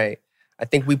whatever. And I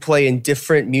think we play in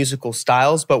different musical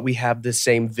styles, but we have the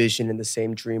same vision and the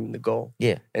same dream and the goal.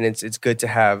 Yeah. And it's good to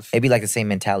have. It'd be like the same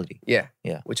mentality. Yeah.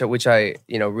 Which I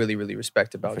you know, really, really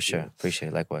respect about you. For sure. Appreciate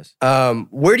it. Likewise.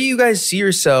 Where do you guys see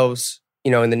yourselves, you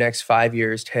know, in the next 5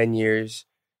 years, 10 years,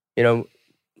 you know,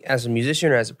 as a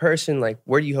musician or as a person? Like,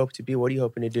 where do you hope to be? What are you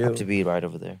hoping to do? I hope to be right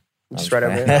over there. Just right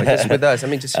over there? Like, just with us. I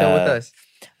mean, just chill with us.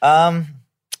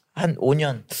 한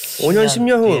 5년. 5년,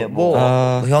 10년 후. 뭐.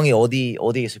 형이 어디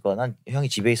있을 거야? 난 형이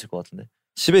집에 있을 것 같은데.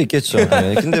 집에 있겠죠.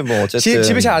 네. 근데 뭐 어쨌든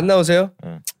집에 잘 안 나오세요?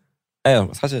 네,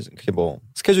 사실 그게 뭐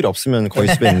스케줄이 없으면 거의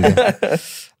집에 있는데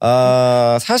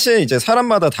사실 이제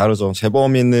사람마다 다르죠.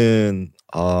 재범이는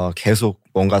계속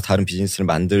뭔가 다른 비즈니스를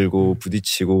만들고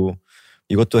부딪히고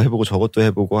이것도 해보고 저것도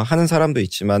해보고 하는 사람도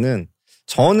있지만은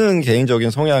저는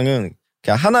개인적인 성향은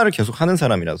그냥 하나를 계속 하는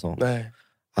사람이라서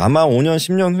아마 5년,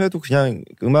 10년 후에도 그냥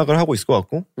음악을 하고 있을 것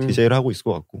같고 DJ를 하고 있을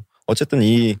것 같고 어쨌든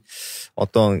이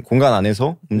어떤 공간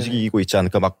안에서 움직이고 있지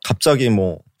않을까. 막 갑자기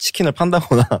뭐 치킨을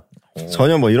판다거나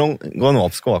전혀 뭐 이런 거는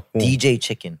없을 것 같고. DJ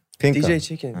Chicken. 그러니까. DJ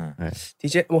치킨. 네.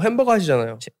 DJ 뭐 햄버거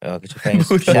하시잖아요. 그쵸.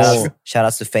 Famous. shout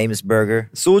out to Famous Burger.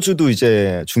 소주도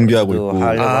이제 준비하고 있고.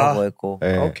 하려고 하고 있고.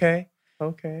 네.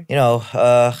 Okay. You know,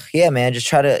 yeah, man, just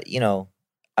try to, you know,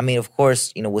 I mean, of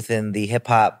course, you know, within the hip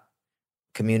hop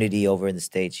community over in the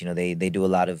States, you know, they do a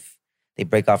lot of, they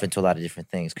break off into a lot of different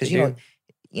things. Because, you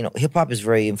know, hip hop is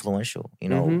very influential. You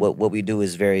know, what we do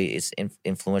is it's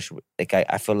influential. Like,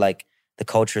 I feel like the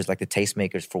culture is like the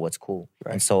tastemakers for what's cool.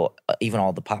 Right. And so even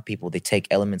all the pop people, they take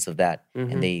elements of that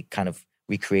and they kind of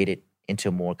recreate it into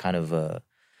a more kind of,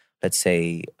 let's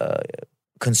say,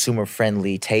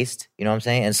 consumer-friendly taste. You know what I'm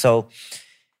saying? And so,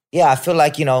 yeah, I feel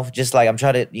like, you know, just like I'm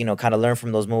trying to, you know, kind of learn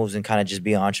from those moves and kind of just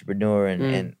be an entrepreneur.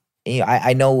 And you know,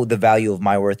 I know the value of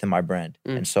my worth and my brand.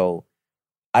 And so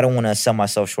I don't want to sell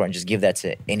myself short and just give that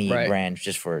to any brand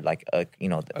just for like, you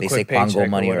know, they say Congo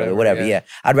money or whatever. Yeah.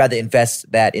 I'd rather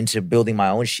invest that into building my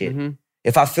own shit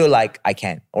if I feel like I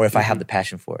can or if I have the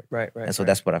passion for it. Right. And so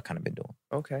that's what I've kind of been doing.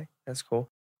 Okay, that's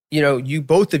cool. You know,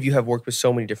 both of you have worked with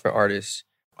so many different artists.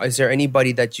 Is there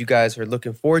anybody that you guys are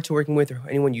looking forward to working with, or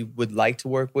anyone you would like to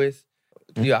work with?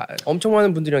 엄청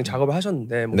많은 분들이랑 작업을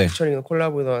하셨는데, 뭐 피처링이나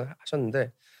콜라보나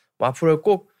하셨는데, 뭐 앞으로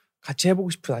꼭 같이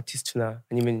해보고 싶은 아티스트나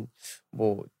아니면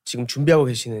뭐 지금 준비하고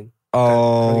계시는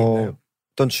그런 게 있나요?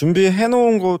 일단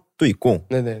준비해놓은 것도 있고,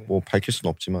 네네. 뭐 밝힐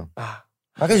수는 없지만.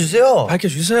 밝혀주세요.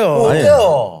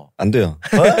 밝혀주세요. 안 돼요.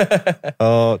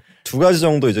 두 가지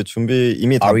정도 이제 준비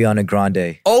이미 다. Ariana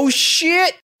Grande. Oh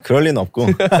shit! 그럴 리는 없고.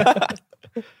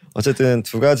 어쨌든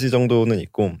두 가지 정도는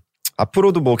있고,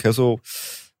 앞으로도 뭐 계속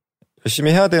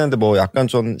열심히 해야 되는데 뭐 약간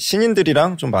좀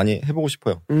신인들이랑 좀 많이 해보고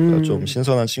싶어요. 좀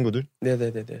신선한 친구들.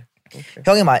 네네네네. Okay.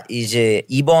 형이 이제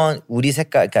이번 우리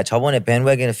색깔, 그러니까 저번에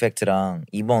Bandwagon Effect랑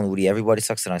이번 우리 Everybody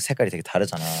Sucks랑 색깔이 되게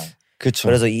다르잖아. 그렇죠.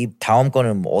 그래서 이 다음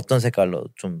거는 뭐 어떤 색깔로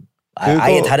좀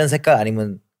아예 다른 색깔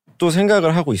아니면 또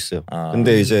생각을 하고 있어요.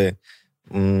 근데 이제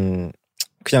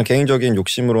그냥 개인적인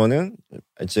욕심으로는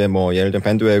이제 뭐 예를 들면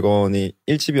밴드웨건이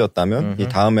 1집이었다면 이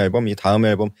다음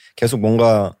앨범 계속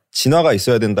뭔가 진화가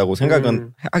있어야 된다고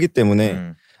생각은 하기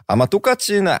때문에 아마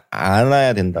똑같지는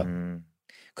않아야 된다.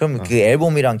 그럼 그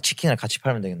앨범이랑 치킨을 같이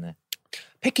팔면 되겠네.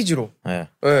 패키지로. 네.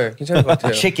 네, 괜찮을 것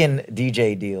같아요. Chicken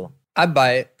DJ deal. I'd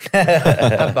buy it.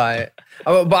 I'd buy it.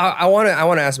 But I want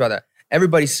to ask about that.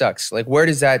 Everybody Sucks. Like, where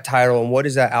does that title and what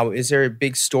is that album? Is there a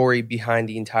big story behind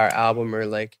the entire album or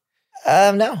like?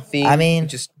 No. Theme? I mean,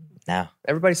 just no.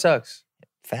 Everybody Sucks.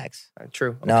 Facts.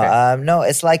 True. Okay. No. No.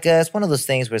 It's like it's one of those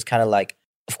things where it's kind of like,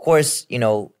 of course, you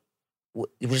know,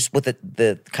 just with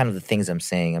the kind of the things I'm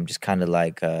saying, I'm just kind of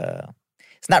like,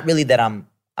 it's not really that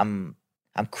I'm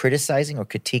criticizing or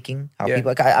critiquing how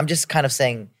people. I'm just kind of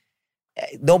saying.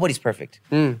 Nobody's perfect.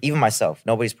 Even myself,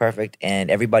 nobody's perfect,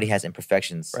 and everybody has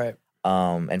imperfections, right?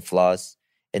 And flaws.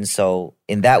 And so,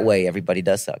 in that way, everybody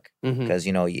does suck because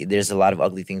you know there's a lot of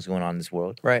ugly things going on in this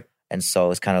world, right? And so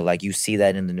it's kind of like you see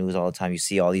that in the news all the time. You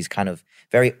see all these kind of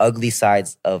very ugly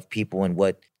sides of people and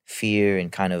what fear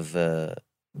and kind of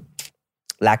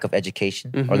lack of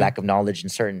education or lack of knowledge in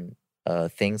certain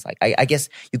things. Like I guess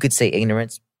you could say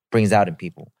ignorance brings out in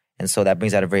people. And so that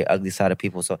brings out a very ugly side of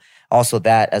people. So also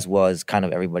that as well as kind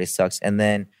of Everybody Sucks. And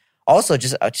then also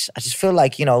I just feel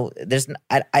like, you know, there's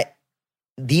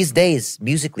these days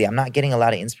musically, I'm not getting a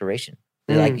lot of inspiration.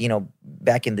 Like, you know,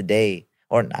 back in the day,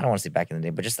 or I don't want to say back in the day,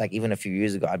 but just like even a few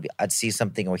years ago, I'd see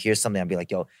something or hear something. I'd be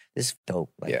like, yo, this is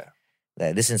dope. Like,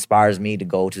 this inspires me to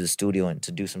go to the studio and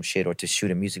to do some shit or to shoot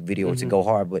a music video or to go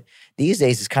hard. But these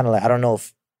days it's kind of like, I don't know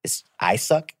if it's I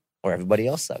suck or everybody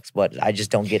else sucks, but I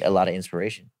just don't get a lot of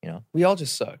inspiration, you know? We all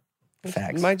just suck.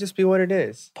 Facts. It might just be what it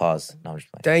is. Pause. No, I'm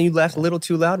just playing. Dang, you laughed a little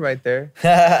too loud right there.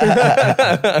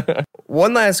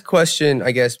 One last question,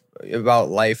 I guess, about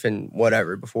life and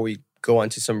whatever before we go on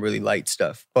to some really light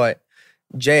stuff. But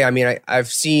Jay, I mean, I've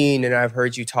seen and I've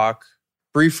heard you talk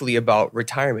briefly about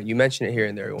retirement. You mention it here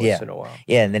and there once in a while.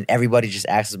 Yeah, and then everybody just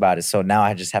asks about it. So now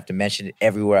I just have to mention it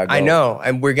everywhere I go. I know,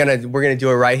 and we're gonna do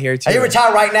it right here too. Are you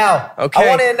retired right now? Okay. I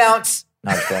want to announce.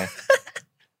 No, I'm playing.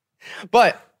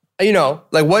 But you know,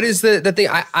 like, what is the thing?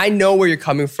 I know where you're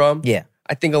coming from. Yeah,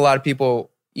 I think a lot of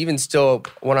people, even still,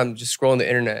 when I'm just scrolling the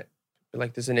internet,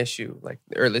 like there's an issue, like,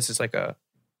 or this is like a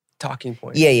talking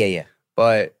point. Yeah.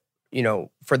 But you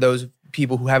know, for those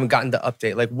people who haven't gotten the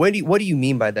update, like what do you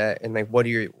mean by that, and like what are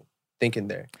you thinking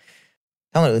there?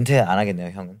 형은 은퇴 안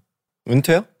하겠네요, 형은.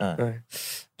 은퇴요? 네.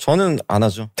 저는 안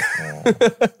하죠.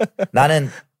 나는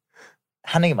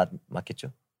하는 게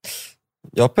맞겠죠?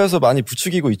 옆에서 많이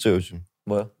부추기고 있죠, 요즘.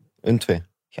 뭐요? 은퇴.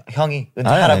 형이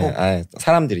은퇴하라고? 아니,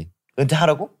 사람들이.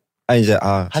 은퇴하라고? 아니 이제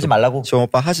하지 말라고? 저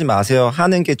오빠 하지 마세요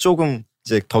하는 게 조금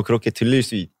이제 더 그렇게 들릴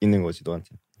수 있는 거지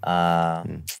너한테. I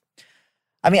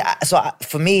mean,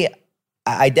 for me,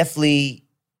 I definitely,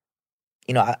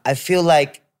 I feel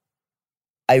like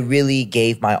I really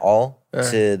gave my all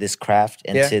to this craft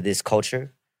and to this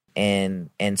culture. And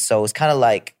so it's kind of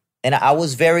like, and I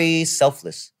was very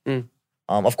selfless.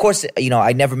 Of course,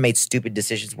 I never made stupid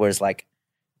decisions where it's like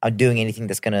I'm doing anything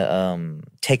that's going to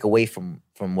take away from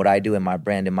what I do and my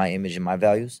brand and my image and my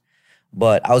values.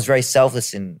 But I was very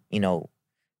selfless in,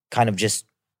 kind of just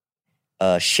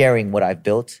sharing what I've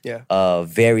built,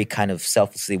 very kind of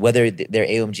selflessly, whether they're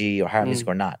AOMG or Higher Music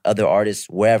or not, other artists,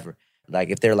 wherever. Like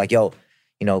if they're like, yo,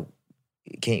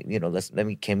 can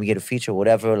we get a feature or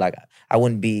whatever? Like I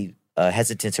wouldn't be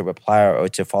hesitant to reply or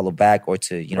to follow back or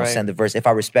to send the verse if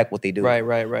I respect what they do.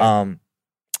 Right.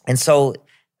 And so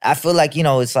I feel like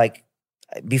it's like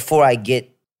before I get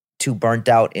too burnt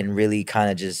out and really kind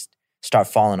of just start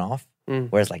falling off,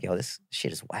 where it's like, yo, this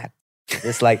shit is whack.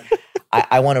 It's like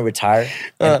I want to retire.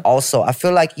 And also I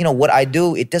feel like what I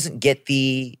do, it doesn't get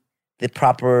the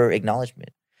proper acknowledgement.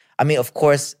 I mean, of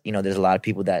course, there's a lot of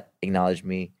people that acknowledge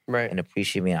me and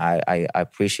appreciate me. And I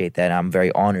appreciate that. I'm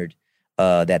very honored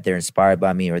that they're inspired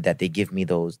by me or that they give me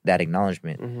that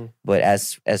acknowledgement. But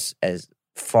as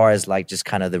far as like just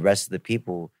kind of the rest of the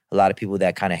people, a lot of people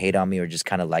that kind of hate on me or just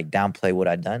kind of like downplay what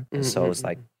I've done. And so it's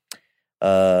like,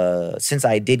 since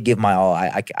I did give my all,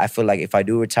 I feel like if I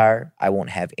do retire, I won't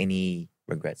have any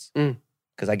regrets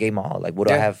because I gave my all. Like, what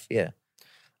do I have? Yeah.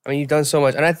 I mean, you've done so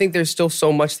much. And I think there's still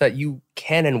so much that you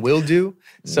can and will do.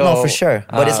 So, no, for sure.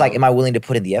 But it's like, am I willing to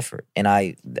put in the effort? And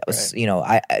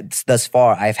thus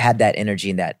far, I've had that energy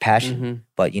and that passion.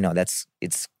 But,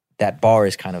 that bar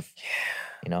is kind of,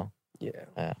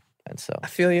 Yeah. And so. I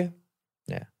feel you.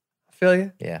 Yeah. I feel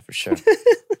you. Yeah, for sure.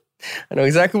 I know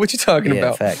exactly what you're talking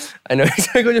about. Facts. I know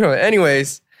exactly what you're talking about.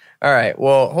 Anyways, all right.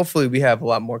 Well, hopefully we have a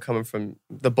lot more coming from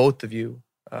the both of you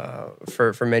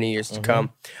for many years to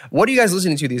come. What are you guys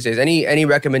listening to these days? Any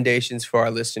recommendations for our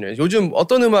listeners? 요즘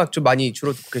어떤 음악 좀 많이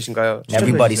주로 듣고 계신가요?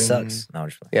 Everybody Sucks. No,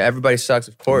 Yeah, Everybody Sucks,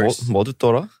 of course. 뭐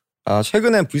듣더라?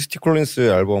 최근에 브리스티 콜린스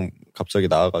앨범 갑자기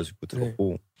나와가지고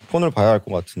들었고 폰을 봐야 할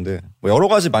것 같은데 뭐 여러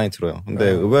가지 많이 들어요. 근데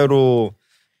의외로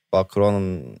막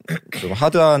그런 좀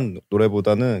하드한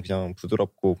노래보다는 그냥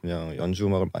부드럽고 그냥 연주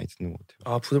음악을 많이 듣는 것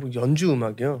같아요. 부드럽고 연주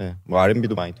음악이요? 네, 뭐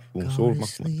R&B도 많이 듣고 소울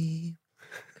음악도 많이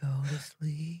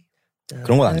듣고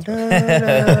그런 건 아니죠.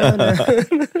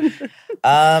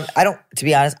 To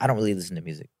be honest, I don't really listen to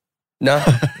music. No?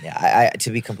 Yeah,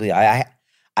 to be completely, I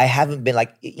haven't been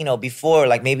like, before,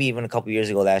 like maybe even a couple years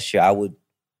ago last year, when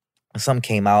some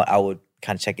came out, I would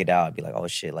kind of check it out. I'd be like, oh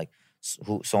shit, like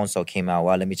so-and-so came out.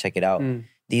 Wow, let me check it out.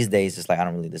 These days, it's like, I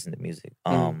don't really listen to music.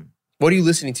 What are you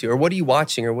listening to? Or what are you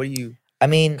watching? Or what are you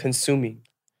consuming?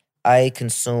 I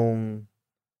consume,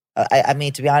 I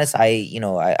mean, to be honest,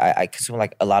 I consume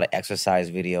like a lot of exercise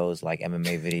videos, like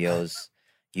MMA videos,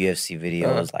 UFC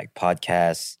videos, like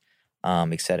podcasts,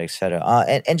 et cetera, et cetera.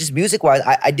 And just music-wise,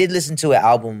 I did listen to an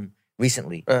album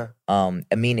recently,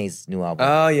 Amine's new album.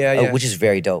 Oh, yeah. Which is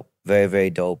very dope. Very, very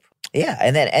dope. Yeah,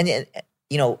 and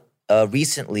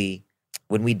recently,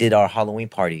 when we did our Halloween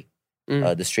party,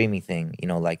 the streaming thing,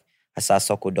 like I saw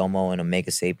Sokodomo and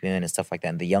Omega Sapien and stuff like that,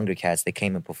 and the younger cats, they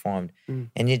came and performed.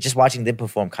 And just watching them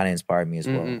perform kind of inspired me as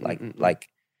well.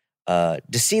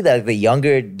 To see the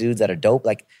younger dudes that are dope.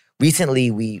 Like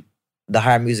recently, the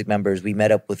Higher Music members, we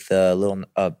met up with Lil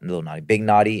Naughty, Big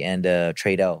Naughty, and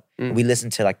Trade L. We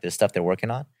listened to like the stuff they're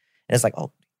working on, and it's like,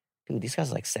 oh, dude, these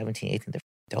guys are like 17, 18, they're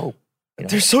dope.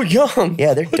 They're so young.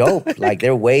 Yeah, they're dope. Like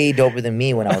they're way doper than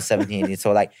me when I was 17, 18.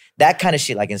 So like that kind of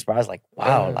shit like inspires. Like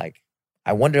wow, like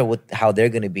I wonder how they're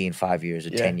gonna be in 5 years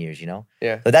or 10 years.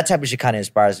 Yeah. So that type of shit kind of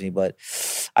inspires me, but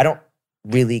I don't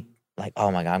really like. Oh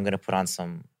my god, I'm gonna put on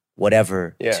some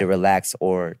whatever to relax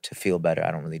or to feel better. I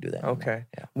don't really do that anymore. Okay.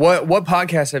 Yeah. What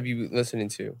podcasts have you listening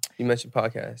to? You mentioned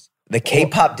podcasts. The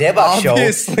K-pop Daebak show.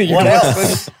 Obviously, What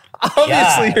else?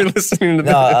 Obviously, you're listening to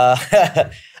that. No,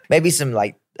 maybe some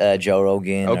like Joe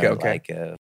Rogan.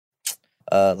 Okay.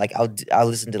 Like I'll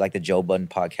listen to like the Joe Budden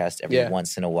podcast every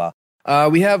once in a while.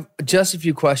 We have just a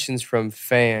few questions from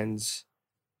fans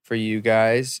for you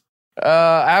guys.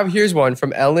 Here's one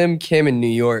from LM Kim in New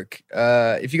York.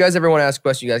 If you guys ever want to ask a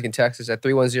question, you guys can text us at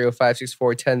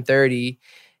 310-564-1030.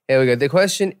 Here we go. The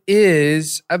question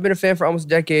is, I've been a fan for almost a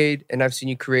decade, and I've seen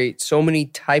you create so many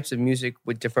types of music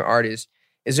with different artists.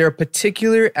 Is there a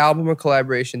particular album or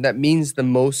collaboration that means the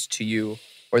most to you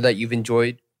or that you've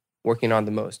enjoyed working on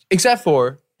the most? Except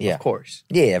for, of course.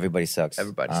 Yeah, Everybody Sucks.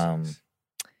 Everybody Sucks.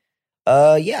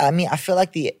 Yeah, I mean, I feel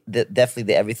like definitely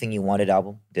the Everything You Wanted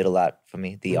album did a lot for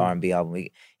me. The R&B album,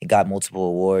 it got multiple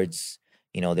awards.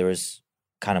 There was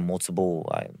kind of multiple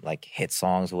like hit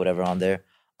songs or whatever on there.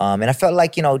 And I felt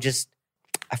like,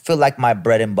 I feel like my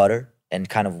bread and butter and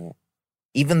kind of,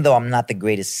 even though I'm not the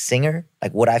greatest singer,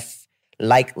 like what I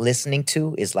like listening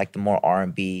to is like the more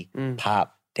R&B,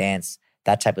 pop, dance,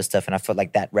 that type of stuff. And I felt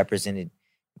like that represented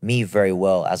me very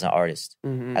well as an artist.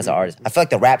 I feel like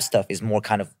the rap stuff is more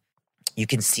kind of, you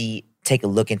can take a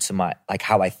look into my, like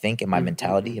how I think and my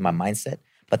mentality and my mindset.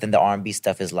 But then the R&B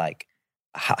stuff is like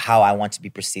how I want to be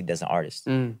perceived as an artist.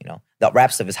 The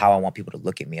rap stuff is how I want people to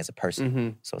look at me as a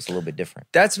person. So it's a little bit different.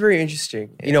 That's very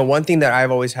interesting. Yeah. One thing that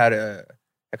I've always had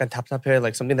like on top head,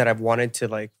 like something that I've wanted to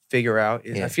like figure out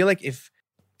is I feel like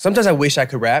sometimes I wish I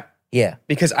could rap. Yeah.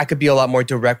 Because I could be a lot more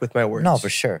direct with my words. No, for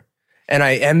sure. And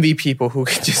I envy people who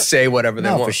can just say whatever they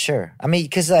want. No, for sure. I mean,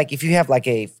 because like if you have like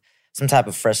some type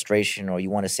of frustration or you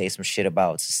want to say some shit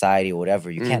about society or whatever,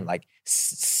 you can't like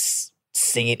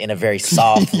sing it in a very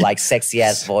soft, like sexy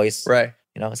ass voice. Right.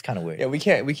 It's kind of weird. Yeah, we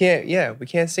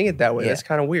can't sing it that way. Yeah. That's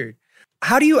kind of weird.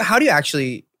 How do you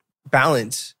actually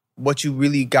balance what you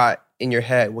really got in your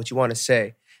head, what you want to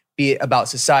say, be it about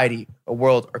society, a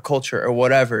world, or culture, or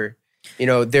whatever?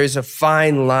 There's a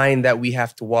fine line that we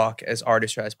have to walk as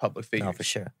artists or as public figures. No, for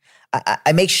sure.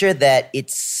 I make sure that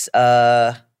it's,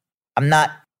 I'm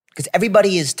not, because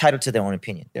everybody is entitled to their own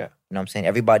opinion. Yeah. You know what I'm saying?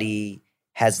 Everybody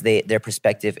has their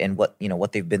perspective and what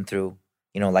they've been through,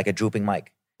 like a drooping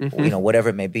mic, whatever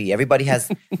it may be. Everybody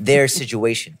has their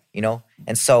situation,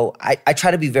 And so I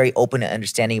try to be very open and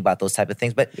understanding about those type of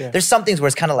things. But there's some things where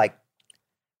it's kind of like,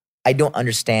 I don't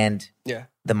understand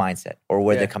the mindset or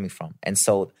where they're coming from. And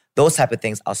so those type of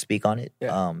things, I'll speak on it.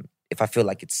 Yeah. If I feel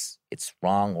like it's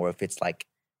wrong or if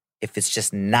it's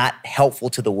just not helpful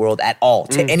to the world at all,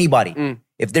 to anybody.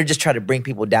 If they're just trying to bring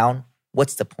people down,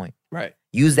 what's the point? Right.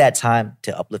 Use that time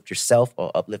to uplift yourself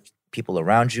or uplift people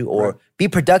around you or be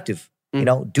productive.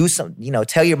 Do some,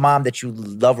 tell your mom that you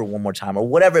love her one more time or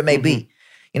whatever it may be.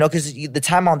 Because the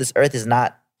time on this earth it's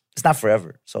not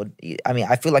forever. So, I mean,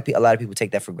 I feel like a lot of people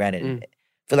take that for granted. I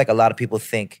feel like a lot of people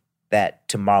think that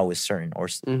tomorrow is certain or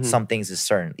some things is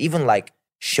certain. Even like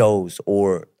shows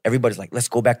or everybody's like, let's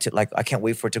go back to, like, I can't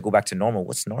wait for it to go back to normal.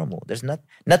 What's normal? There's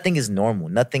nothing is normal.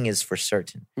 Nothing is for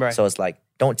certain. Right. So it's like,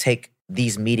 don't take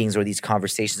these meetings or these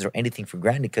conversations or anything for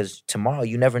granted because tomorrow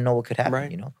you never know what could happen,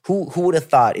 Right. Who would have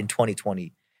thought in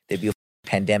 2020 there'd be a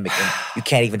pandemic and you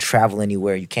can't even travel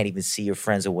anywhere, you can't even see your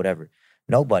friends or whatever.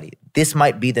 Nobody. This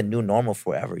might be the new normal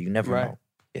forever. You never know.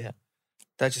 Yeah.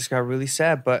 That just got really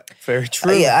sad, but very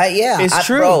true. It's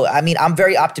true, bro. I mean, I'm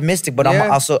very optimistic, but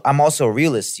Yeah. I'm also a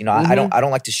realist. I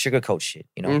don't like to sugarcoat shit.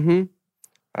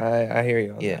 I hear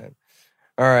you on Yeah. that.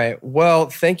 All right. Well,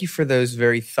 thank you for those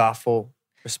very thoughtful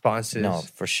responses No,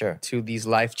 for sure. to these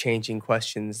life-changing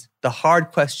questions, the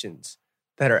hard questions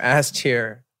that are asked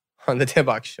here on the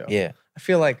Daebak Show. Yeah. I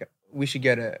feel like we should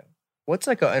get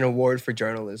an award for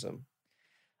journalism?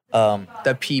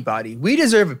 The Peabody. We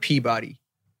deserve a Peabody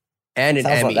and an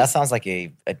Emmy. That sounds like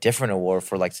a different award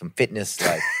for like some fitness.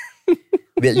 Like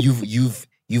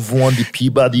you've won the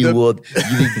Peabody Award.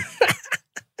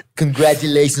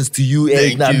 Congratulations to you,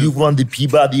 Eric. Now you've won the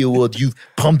Peabody Award. You've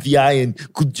pumped the iron.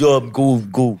 Good job.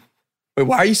 Go. Wait,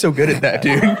 why are you so good at that,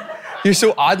 dude? You're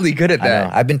so oddly good at I that.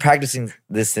 know. I've been practicing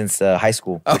this since high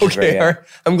school. which is Okay, very, all right.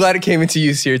 I'm glad it came into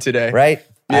use here today. right?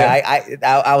 Yeah.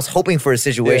 I was hoping for a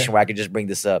situation where I could just bring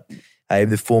this up. I am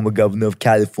the former governor of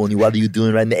California. What are you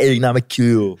doing right now? Eric, now I'm a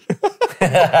kill.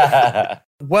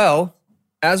 Well,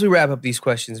 as we wrap up these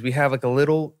questions, we have like a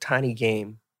little tiny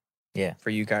game Yeah. for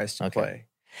you guys to play.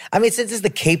 I mean, since it's the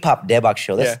K-pop Daebak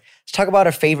show, let's talk about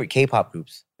our favorite K-pop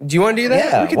groups. Do you want to do that?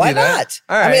 Yeah, we can why do that. not?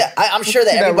 All right. I mean, I'm sure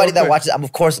that do that everybody real that quick. watches,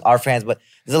 of course, are fans, but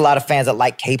there's a lot of fans that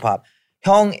like K-pop.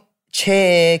 형,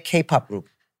 최애 K-pop group.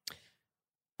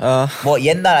 뭐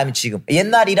옛날 아니면 지금?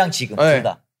 옛날이랑 지금 네. 둘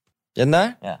다.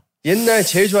 옛날? 옛날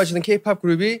제일 좋아하시는 K-pop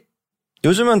그룹이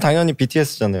요즘은 당연히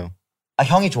BTS잖아요. 아,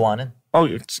 형이 좋아하는?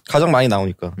 가장 많이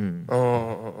나오니까.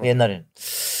 옛날엔.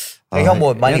 형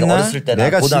뭐 많이 옛날? 어렸을 때나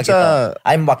내가 고등학교 진짜- 때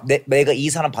아니면 막 내가 이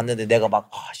사람 봤는데 내가 막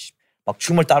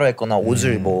춤을 따라 했거나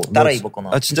옷을 뭐 따라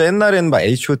입었거나. 진짜 옛날에는 막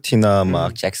H.O.T나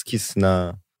막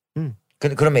잭스키스나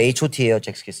그러면 H.O.T예요,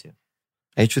 잭스키스요?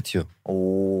 H.O.T요.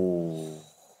 오.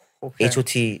 오케이.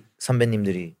 H.O.T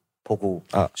선배님들이 보고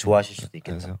좋아하실 수도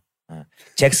있겠다. 그래서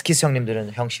잭스키스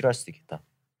형님들은 형 싫어할 수도 있겠다.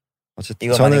 어쨌든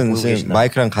이거 많이 저는 보고 지금 계신다.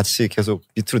 마이크랑 같이 계속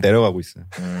밑으로 내려가고 있어요.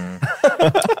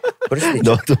 그럴 수도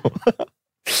있죠. 너도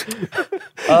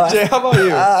Jay, how about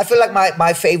you? I feel like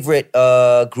my favorite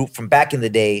group from back in the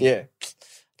day, Yeah.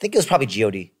 I think it was probably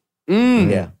G.O.D. Mm.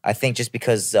 Yeah, I think just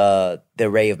because the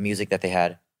array of music that they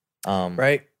had.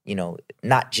 Right. you know,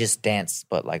 not just dance,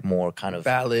 but like more kind of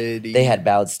Ballad. they had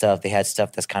ballad stuff. They had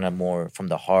stuff that's kind of more from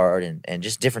the heart and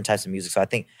just different types of music. So I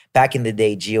think back in the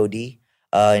day, G.O.D.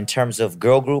 In terms of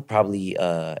girl group, probably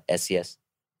SES.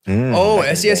 Oh, Back in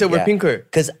the SES day, over yeah. Pinker.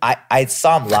 Because I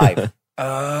saw him live.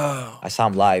 Oh. I saw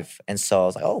him live. And so I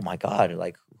was like, oh my God,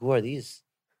 like, who are these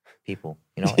people?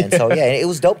 You know? And so, yeah, it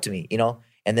was dope to me, you know?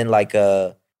 And then, like,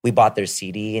 we bought their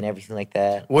CD and everything like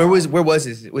that. Where was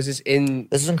this? Was this in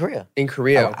This was in Korea.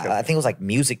 Korea? I think it was like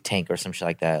Music Tank or some shit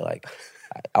like that. Like,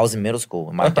 I was in middle school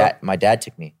and my dad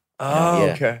took me. Oh,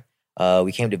 yeah. okay.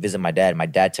 We came to visit my dad. My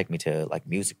dad took me to like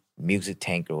Music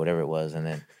Tank or whatever it was. And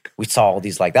then we saw all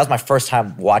these, like, that was my first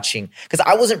time watching. Because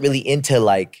I wasn't really into,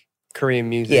 like, Korean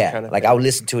music. yeah, kind of like thing. I would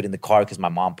listen to it in the car because my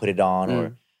mom put it on,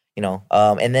 or you know.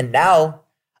 And then now,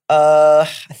 I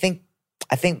think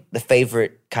the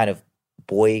favorite kind of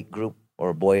boy group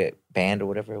or boy band or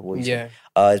whatever. What you say,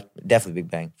 is definitely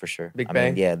Big Bang for sure. Big I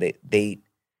Bang? mean, yeah,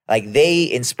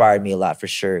 they inspired me a lot for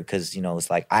sure because you know it's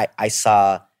like I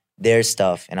saw their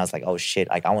stuff and I was like, oh shit,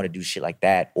 like I want to do shit like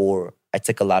that, or I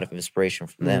took a lot of inspiration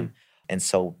from them, and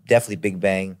so definitely Big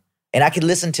Bang. And I could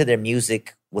listen to their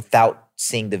music without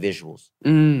seeing the visuals.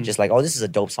 Just like, oh, this is a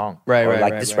dope song. Right, or right,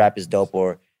 like right, this right. rap is dope,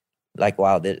 or like,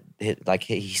 wow, like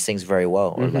he sings very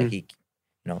well, or like he,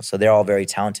 you know, so they're all very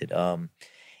talented. And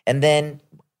then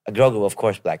a girl group, of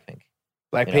course, Blackpink.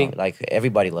 You Blackpink. know, like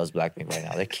everybody loves Blackpink right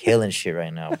now. They're killing shit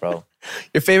right now, bro.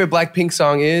 Your favorite Blackpink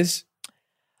song is?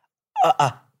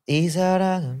 이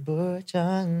사랑은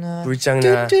불장난.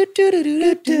 불장난.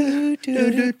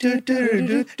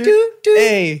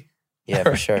 Hey. Yeah,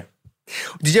 for sure.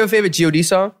 Did you have a favorite G.O.D.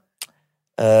 song?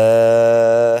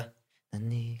 난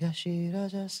네가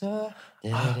싫어져서.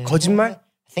 거짓말? I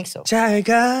think so. 잘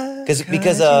가.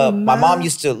 Because my mom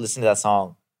used to listen to that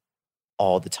song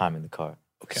all the time in the car.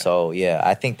 Okay. So yeah,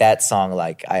 I think that song,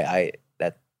 like I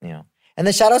that, you know. And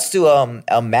then shout outs to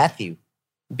Matthew.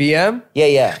 BM?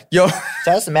 Yeah. Yo.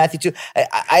 Shout outs to Matthew too.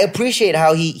 I appreciate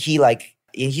how he like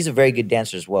he's a very good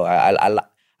dancer as well.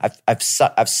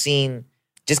 I've seen,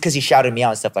 just because he shouted me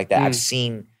out and stuff like that, I've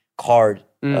seen Card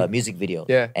music videos.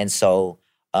 Yeah. And so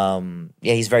yeah,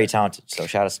 he's very talented. So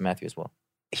shout outs to Matthew as well.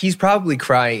 He's probably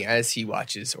crying as he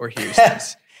watches or hears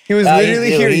this. He was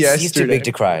literally here yesterday. He's too big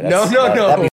to cry.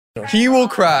 No. He will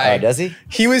cry. Does he?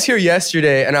 He was here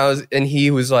yesterday, and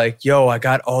he was like, "Yo, I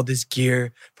got all this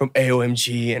gear from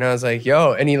AOMG," and I was like,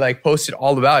 "Yo," and he like posted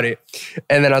all about it,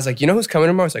 and then I was like, "You know who's coming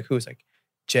tomorrow?" I was like, "Who?" It's like,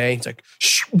 "Jay." He's like,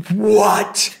 "Shh,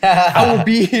 what? I will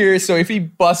be here." So if he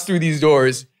busts through these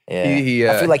doors, Yeah. he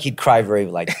I feel like he'd cry very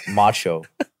like macho.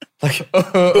 Like,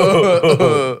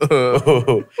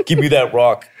 give me that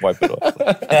rock. Wipe it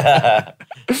off.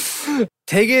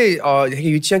 되게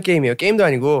유치한 게임이에요. 게임도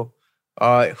아니고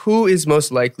who is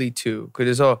most likely to.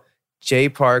 그래서 J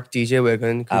Park, DJ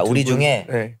Wagon 우리 중에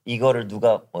네. 이거를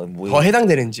누가 더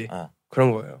해당되는지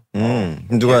그런 거예요. 그럼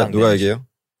누가 얘기해요?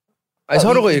 아니,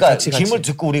 서로가 그러니까 같이 질문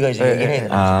듣고 우리가 이제 네, 얘기를 네. 해야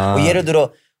되는 아. 거지. 예를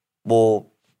들어 뭐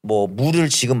물을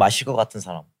지금 마실 것 같은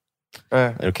사람.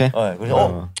 네. 이렇게?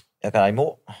 그래서 약간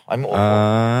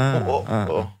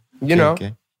You know.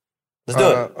 오케이. Let's do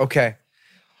it. Okay.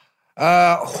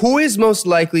 Who is most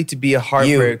likely to be a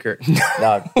heartbreaker?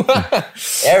 No.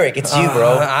 Eric, it's you,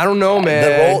 bro. I don't know,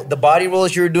 man. The body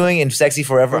rolls you were doing in Sexy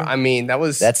Forever. I mean,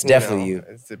 That's definitely you.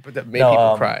 But that made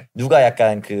people cry. 누가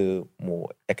약간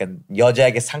약간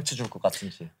여자에게 상처 줄 것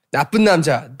같은지. 나쁜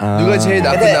남자. 누가 제일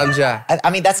나쁜 근데, 남자? I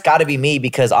mean, that's got to be me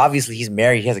because obviously he's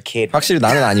married, he has a kid. 확실히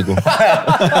나는 아니고.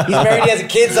 He's married, he has a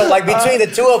kid, so like between the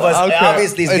two of us,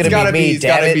 obviously it's gonna be me. It's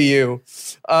gotta be you.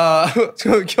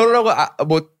 저 결혼하고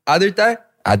뭐 아들 딸?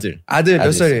 아들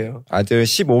몇 살이에요? 아들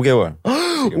 15개월.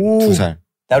 지금 2살.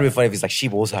 That would be funny if he's like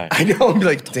 15살. I know. I'd be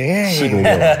like, dang.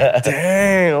 15개월.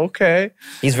 Dang. Okay.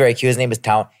 He's very cute. His name is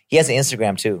Town. He has an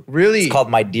Instagram too. Really? It's called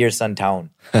My Dear Son Town.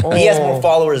 He has more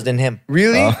followers than him.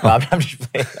 Really? No, I'm just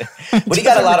playing. But he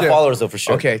got a lot of followers though for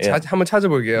sure. Okay. Yeah. 한번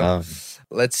찾아볼게요.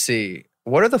 Let's see.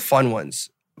 What are the fun ones?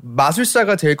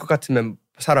 마술사가 될 것 같은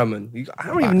사람은? I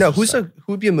don't even know. Who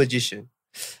would be a magician?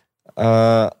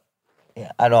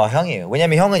 형이에요.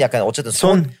 왜냐면 형은 약간 어쨌든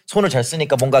손을 잘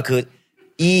쓰니까 뭔가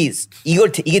이게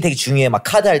되게 중요해. 막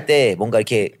카드 할 때 뭔가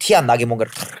이렇게 티 안 나게 뭔가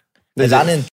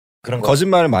나는 그런 거.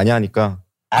 거짓말을 많이 하니까.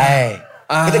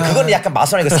 근데 그거는 약간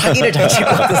마술하니까 사기를 잘 칠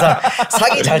것 같은 사람.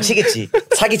 사기 잘 치겠지.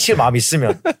 사기 칠 마음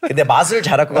있으면. 근데 마술을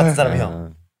잘할 것 같은 사람이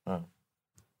형.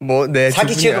 뭐, 네.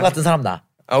 사기 칠 것 같은 사람 나.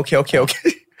 오케이.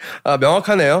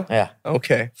 명확하네요. Yeah.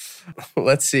 Okay.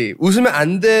 Let's see. 웃으면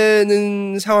안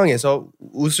되는 상황에서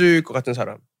웃을 것 같은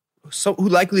사람. So, who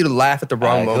likely to laugh at the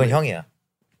wrong 그건 moment. 형이야.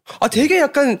 되게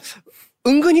약간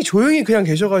은근히 조용히 그냥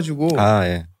계셔가지고.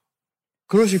 예.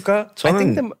 그러실까? I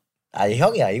think 저는- 아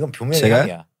형이야. 이건 분명히 제가요?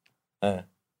 형이야. 예.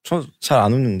 저 잘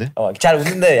안 웃는데. 잘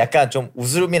웃는데 약간 좀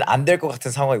웃으면 안 될 것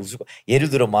같은 상황에 웃고 예를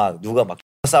들어 막 누가 막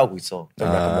싸우고 있어.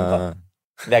 그럼 약간 뭔가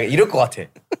내가 이럴 것 같아.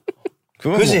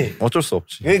 그건 그지? 뭐 어쩔 수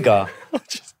없지. 그러니까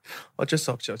어쩔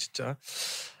수 없죠, 진짜.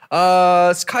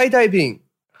 스카이다이빙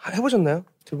해보셨나요,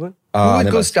 두 분? 아, Who 안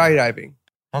would go 해봤어요. skydiving?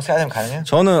 형 스카이다이빙 가능해?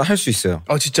 저는 할 수 있어요.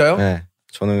 진짜요? 네,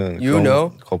 저는 You 그런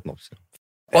know? 겁은 없어요.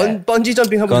 번지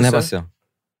점핑 그건 해보셨어요? 해봤어요.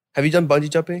 Have you done bungee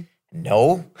jumping?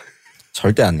 No.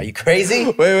 절대 안 Are 돼. you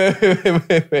crazy?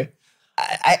 왜?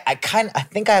 I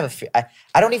think I have a fear. I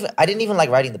didn't even like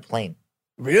riding the plane.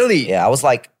 Really? Yeah, I was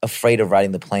like afraid of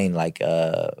riding the plane like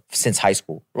since high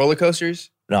school. Roller coasters?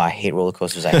 No, I hate roller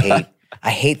coasters. I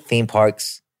hate theme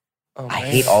parks. Oh, I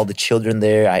man. hate all the children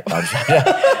there.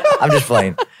 I'm just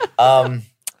playing.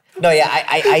 No, yeah,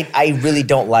 I really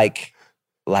don't like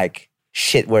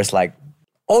shit where it's like,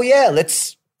 oh yeah,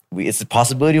 it's a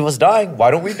possibility of us dying.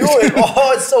 Why don't we do it?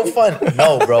 Oh, it's so fun.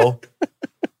 No, bro.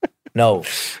 No.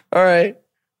 All right.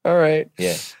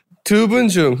 Yeah. 두 분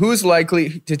중 who's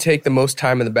likely to take the most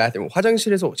time in the bathroom?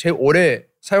 화장실에서 제일 오래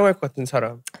사용할 것 같은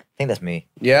사람. I think that's me.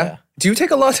 Yeah? Do you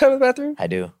take a long time in the bathroom? I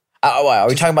do. Are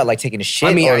we talking about like taking a shit?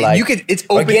 I mean, or like, you could. It's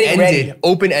or getting ready? open-ended.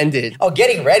 Open-ended. Oh,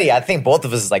 getting ready. I think both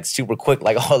of us is like super quick.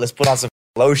 Like, oh, let's put on some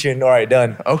lotion. All right,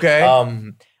 done. Okay.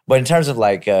 But in terms of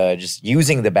like just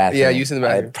using the bathroom, Yeah, using the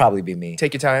bathroom. it'd probably be me.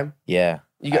 Take your time. Yeah.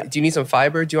 Do you need some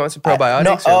fiber? Do you want some No,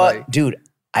 probiotics? or like, dude,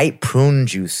 I ate prune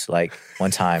juice like one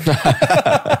time,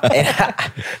 and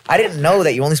I didn't know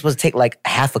that you're only supposed to take like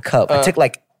half a cup. I took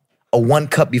like a 1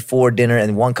 cup before dinner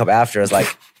and 1 cup after. I was like,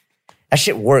 that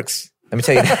shit works. Let me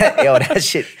tell you that. Yo, that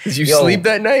shit. did you sleep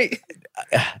that night?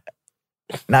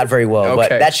 Not very well, but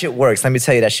Okay. that shit works. Let me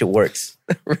tell you, that shit works.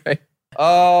 Right.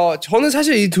 저는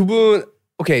사실 이 두 분.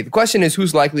 Okay, the question is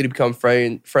who's likely to become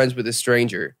friends with a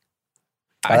stranger?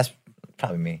 Oh, that's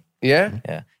probably me. Yeah.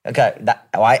 Yeah. 그러니까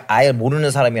아예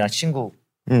모르는 사람이랑 친구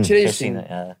친해질 될 수 수 있는. 있는.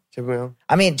 Yeah. 제보 형.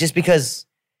 I mean, just because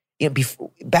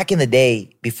back in the day,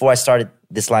 before I started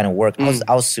this line of work,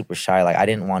 I was super shy. Like I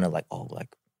didn't want to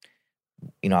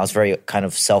I was very kind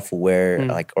of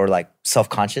self-aware, or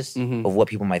self-conscious of what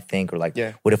people might think, or like,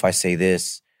 what if I say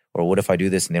this, or what if I do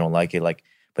this and they don't like it? Like,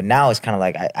 but now it's kind of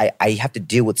like I have to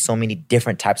deal with so many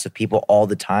different types of people all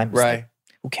the time. It's Right. like,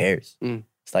 who cares?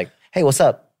 It's like, hey, what's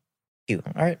up? You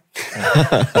all right?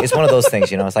 It's one of those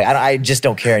things, It's like I just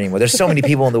don't care anymore. There's so many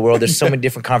people in the world. There's so many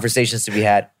different conversations to be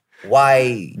had.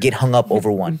 Why get hung up over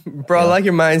one? Bro, I like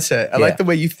your mindset. I like the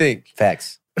way you think.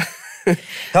 Facts.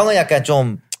 형은 약간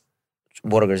좀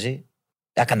뭐라 그러지?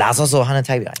 약간 나서서 하는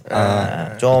타입이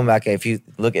아니야. 좀 약간 if you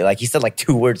look at he said like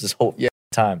 2 words this whole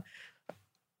time.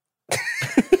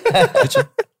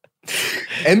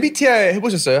 MBTI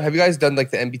해보셨어요? Have you guys done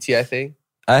like the MBTI thing?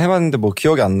 해봤는데 뭐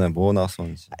기억이 안 나요. 뭐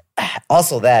나왔었는지.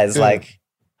 Also, that is like,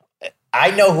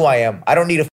 I know who I am. I don't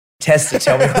need a test to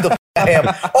tell me who the I am.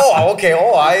 Oh, okay.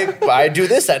 Oh, I do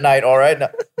this at night. All right.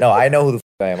 No, I know who the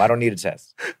I am. I don't need a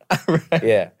test. Right.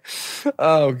 Yeah.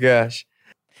 Oh gosh.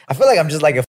 I feel like I'm just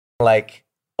like a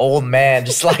old man,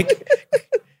 just like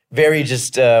very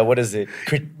what is it?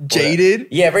 Jaded?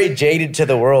 Yeah, very jaded to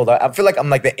the world. I feel like I'm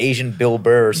like the Asian Bill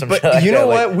Burr or something. But like you that. know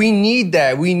Like, what? We need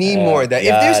that. We need more of that. If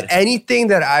God. there's anything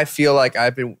that I feel like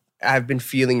I've been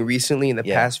feeling recently in the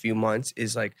past few months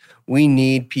is like we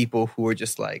need people who are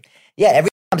just like everything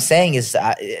I'm saying is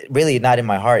really not in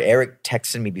my heart. Eric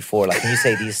texted me before, like, can you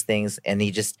say these things? And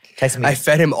he just texted me. I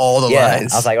fed him all the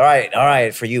lines. I was like, all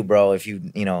right, for you, bro. If you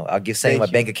I'll send you my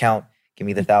bank account. Give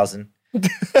me the 1,000.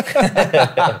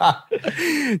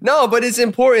 No, but it's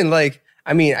important. Like,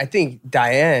 I mean, I think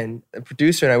Diane, the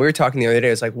producer, and I, we were talking the other day.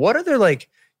 It's like, what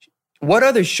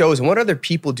other shows and what other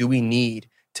people do we need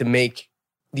to make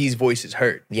these voices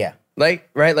heard? Yeah. Like,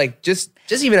 right? Like, just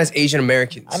even as Asian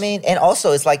Americans. I mean, and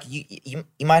also it's like you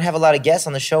might have a lot of guests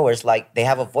on the show where it's like they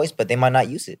have a voice, but they might not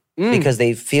use it because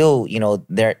they feel,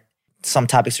 some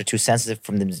topics are too sensitive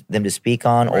for them to speak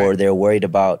on, or they're worried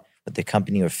about what their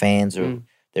company or fans or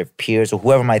their peers or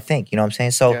whoever might think. You know what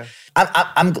I'm saying? So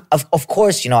I'm of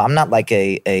course, I'm not like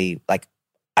I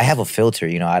have a filter.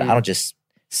 I don't just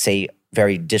say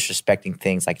very disrespecting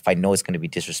things like if I know it's going to be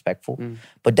disrespectful.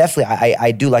 But definitely,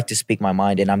 I do like to speak my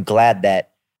mind, and I'm glad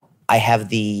that I have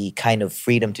the kind of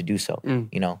freedom to do so.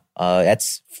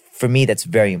 That's for me. That's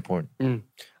very important.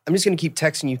 I'm just gonna keep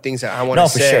texting you things that I want to No,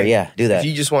 say. for sure. Yeah, do that. If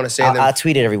you just want to say them, I'll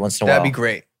tweet it every once in a while. that'd be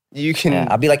great. You can. Yeah,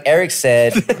 I'll be like Eric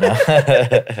said.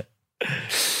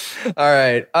 All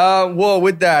right. Well,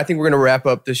 with that, I think we're gonna wrap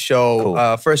up the show.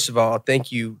 Cool. First of all,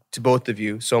 thank you to both of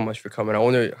you so much for coming.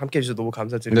 오늘 함께 해주셔서 너무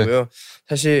감사드리고요.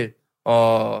 사실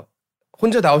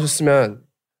혼자 나오셨으면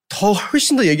더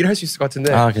훨씬 더 얘기를 할 수 있을 것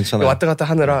같은데 아, 괜찮아요. 왔다 갔다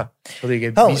하느라 저도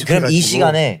이게 형, 미숙해가지고. 그럼 이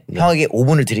시간에 형에게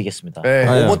 5분을 드리겠습니다. 네.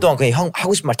 5분 동안 그냥 형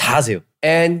하고 싶은 말 다 하세요.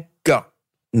 And go.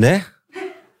 네?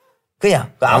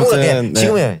 그냥 아무거나 그냥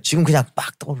아무튼, 네. 지금 그냥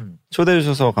막 떠오르는. 초대해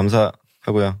주셔서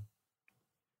감사하고요.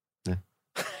 네.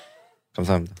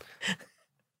 감사합니다.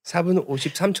 4분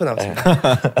 53초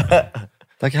남았습니다.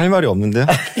 딱히 할 말이 없는데요.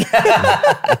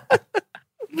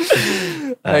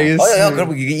 알겠습니다. 형,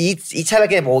 그럼 이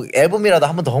차례에 뭐 앨범이라도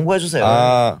한 번 더 홍보해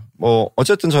주세요. 뭐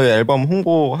어쨌든 저희 앨범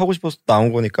홍보하고 싶어서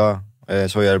나온 거니까 예,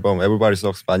 저희 앨범 Everybody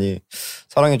Sucks 많이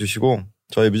사랑해 주시고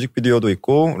저희 뮤직비디오도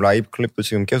있고 라이브 클립도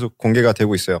지금 계속 공개가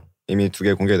되고 있어요. 이미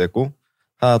 2개 공개됐고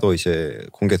하나 더 이제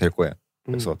공개될 거예요.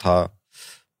 그래서 다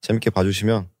재밌게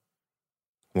봐주시면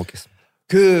고맙겠습니다.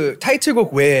 그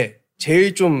타이틀곡 외에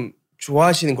제일 좀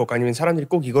좋아하시는 곡 아니면 사람들이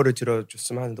꼭 이거를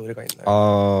들어줬으면 하는 노래가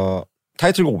있나요?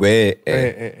 타이틀곡 외에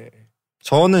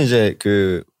저는 이제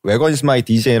그 Wagon is my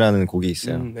DJ라는 곡이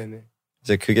있어요. 네네.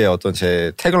 이제 그게 어떤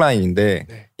제 태그라인인데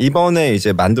네. 이번에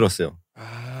이제 만들었어요.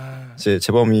 이제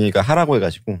재범이가 하라고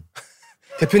해가지고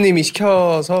대표님이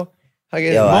시켜서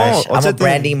하게 Yo, I'm a 어쨌든-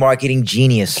 branding marketing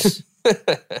genius.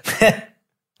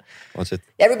 어쨌든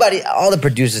Everybody, all the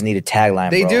producers need a tagline,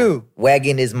 They bro. do.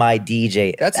 Wagon is my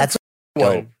DJ. That's That's one.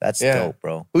 dope. That's Yeah. dope,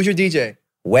 bro. Who's your DJ?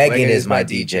 Wagon is my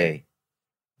DJ.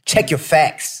 Check your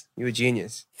facts. You're a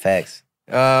genius. Facts.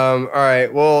 All right.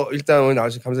 Well, 일단 오늘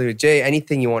나와주셔서 감사드리고 Jay,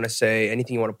 anything you want to say,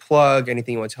 anything you want to plug,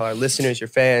 anything you want to tell our listeners, your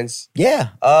fans?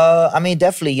 Yeah. I mean,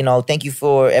 definitely, thank you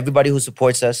for everybody who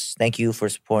supports us. Thank you for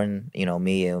supporting,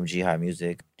 me, AMG High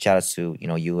Music. Shout out to,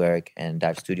 you, Eric, and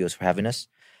Dive Studios for having us.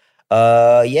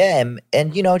 Yeah,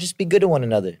 and just be good to one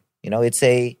another. You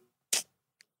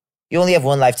only have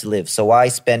one life to live, so why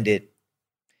spend it?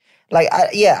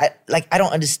 I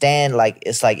don't understand.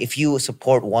 It's like if you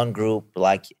support one group,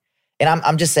 and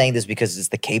I'm just saying this because it's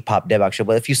the K-pop Debak show,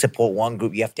 but if you support one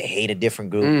group, you have to hate a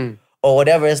different group or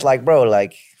whatever. It's like, bro,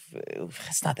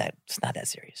 it's not that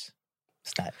serious.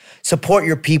 It's not. Support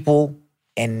your people,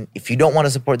 and if you don't want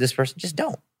to support this person, just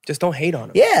don't. Just don't hate on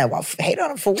them. Yeah, well, hate on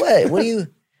them for what? What do you?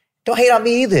 Don't hate on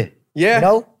me either. Yeah.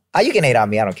 You can hate on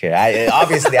me. I don't care.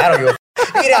 Obviously, I don't give a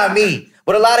f- hate on me.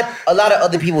 But a lot of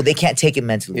other people, they can't take it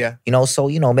mentally. Yeah. So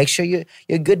make sure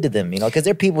you're good to them. Because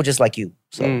they're people just like you.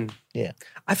 So yeah.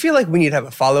 I feel like we need to have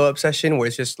a follow-up session where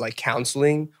it's just like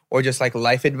counseling or just like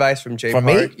life advice from Jay From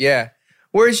Park. me? Yeah.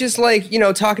 Where it's just like,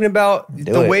 talking about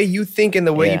the it. way you think and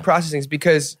the way you Yeah. process things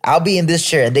because I'll be in this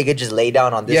chair and they could just lay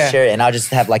down on this Yeah. chair and I'll just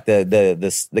have like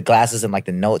the glasses and like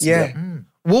the notes. Yeah. And be like,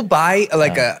 we'll buy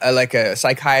a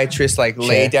psychiatrist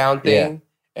lay down thing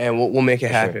Yeah. and we'll make it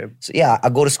Sure. happen. So yeah, I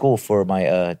go to school for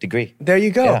my degree. There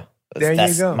you go. Yeah. There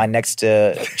That's you go. my next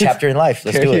chapter in life.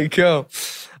 Let's There do you it. go.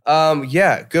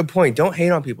 Yeah, good point. Don't hate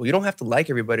on people. You don't have to like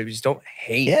everybody. Just don't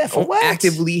hate. Yeah, for don't what?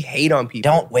 actively hate on people.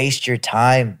 Don't waste your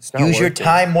time. not Use your worth it.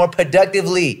 time more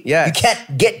productively. Yes. You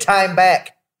can't get time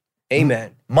back.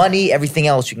 Amen. Money, everything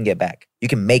else you can get back. You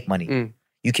can make money.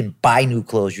 You can buy new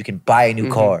clothes. You can buy a new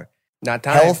car. Not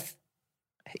time. Health,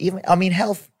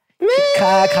 health,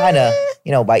 kind of,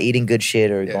 by eating good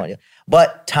shit or going.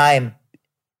 But time,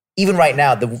 even right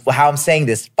now, how I'm saying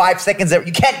this, 5 seconds,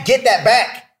 you can't get that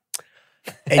back.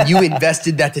 And you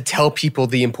invested that to tell people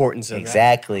the importance of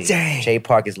Exactly. Dang. Jay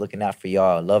Park is looking out for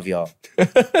y'all. Love y'all.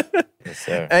 Yes,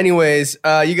 sir. that. Anyways,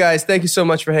 you guys, thank you so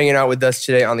much for hanging out with us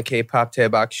today on the K-Pop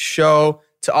Box Show.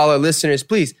 To all our listeners,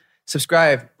 please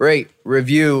subscribe, rate,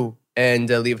 review, and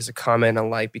leave us a comment and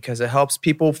like because it helps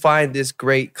people find this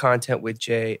great content with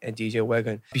Jay and DJ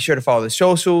Wagon. Be sure to follow the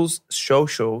socials.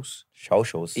 Socials.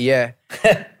 Yeah.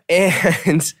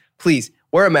 And please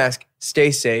wear a mask, stay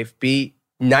safe, be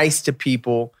nice to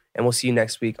people, and we'll see you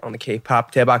next week on the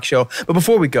K-Pop Box Show. But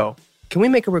before we go, can we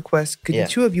make a request? Could Yeah. the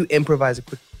two of you improvise a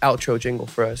quick outro jingle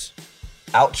for us?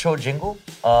 Outro jingle?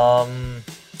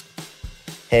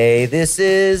 Hey, this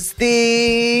is the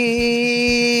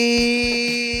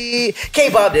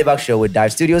K-Pop Daebak Show with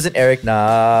Dive Studios and Eric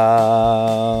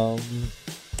Nam.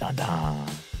 Dun dun.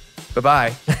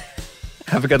 Bye-bye.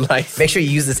 Have a good life. Make sure you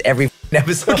use this every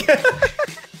episode.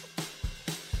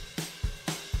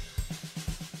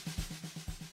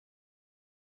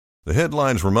 The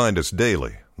headlines remind us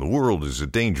daily the world is a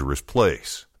dangerous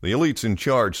place. The elites in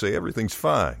charge say everything's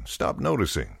fine, stop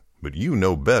noticing. But you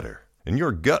know better. And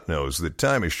your gut knows that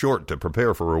time is short to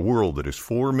prepare for a world that is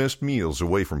 4 missed meals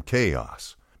away from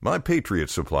chaos. My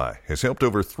Patriot Supply has helped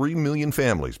over 3 million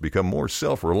families become more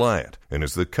self-reliant and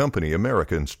is the company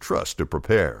Americans trust to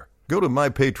prepare. Go to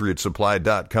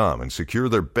MyPatriotSupply.com and secure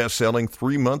their best-selling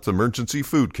 3-month emergency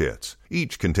food kits.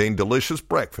 Each contain delicious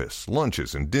breakfasts,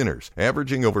 lunches, and dinners,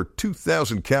 averaging over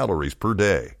 2,000 calories per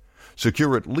day.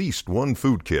 Secure at least one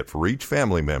food kit for each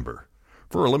family member.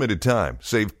 For a limited time,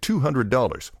 save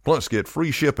 $200, plus get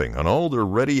free shipping on all their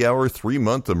Ready Hour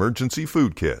 3-month emergency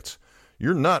food kits.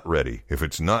 You're not ready if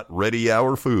it's not Ready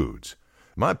Hour Foods.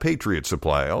 My Patriot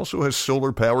Supply also has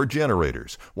solar power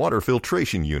generators, water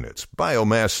filtration units,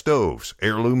 biomass stoves,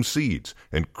 heirloom seeds,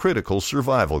 and critical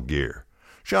survival gear.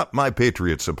 Shop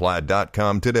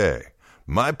MyPatriotSupply.com today.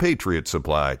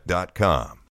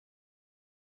 MyPatriotSupply.com.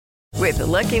 With the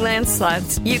Lucky Land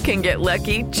Slots, you can get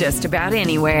lucky just about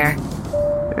anywhere.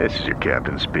 This is your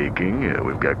captain speaking.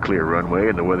 We've got clear runway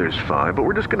and the weather's fine, but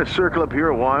we're just going to circle up here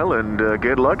a while and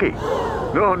get lucky.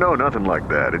 No, nothing like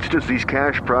that. It's just these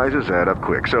cash prizes add up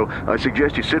quick. So I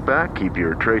suggest you sit back, keep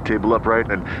your tray table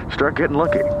upright, and start getting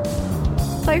lucky.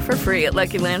 Play for free at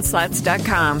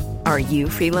LuckyLandSlots.com. Are you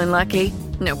feeling lucky?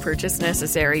 No purchase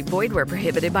necessary. Void where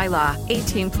prohibited by law.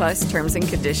 18+ terms and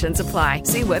conditions apply.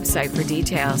 See website for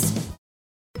details.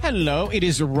 Hello, it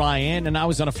is Ryan, and I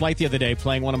was on a flight the other day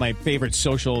playing one of my favorite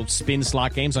social spin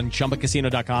slot games on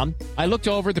ChumbaCasino.com. I looked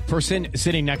over at the person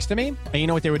sitting next to me, and you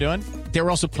know what they were doing? They were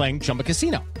also playing Chumba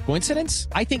Casino. Coincidence?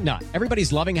 I think not.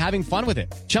 Everybody's loving having fun with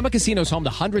it. Chumba Casino is home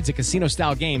to hundreds of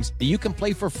casino-style games that you can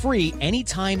play for free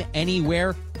anytime,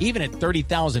 anywhere, even at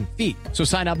 30,000 feet. So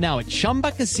sign up now at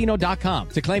ChumbaCasino.com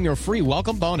to claim your free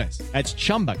welcome bonus. That's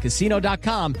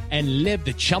ChumbaCasino.com and live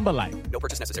the Chumba life. No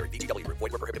purchase necessary. VGW. Void were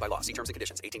prohibited by law. See terms and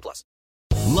conditions. 18+.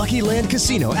 Lucky Land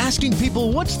Casino, asking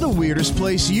people, what's the weirdest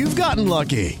place you've gotten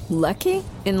lucky? Lucky?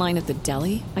 In line at the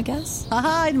deli, I guess?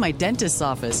 Aha, in my dentist's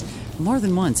office. More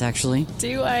than once, actually.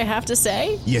 Do I have to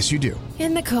say? Yes, you do.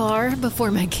 In the car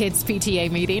before my kids'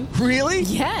 PTA meeting. Really?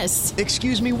 Yes.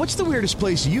 Excuse me, what's the weirdest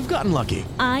place you've gotten lucky?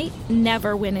 I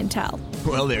never win and tell.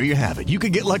 Well, there you have it. You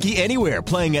can get lucky anywhere,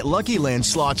 playing at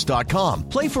LuckyLandSlots.com.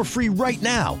 Play for free right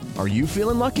now. Are you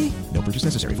feeling lucky? No purchase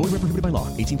necessary. Void where prohibited by law.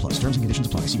 18+. Terms and conditions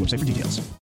apply. See website for details.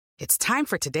 It's time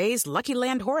for today's Lucky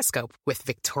Land horoscope with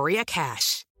Victoria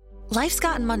Cash. Life's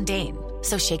gotten mundane,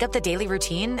 so shake up the daily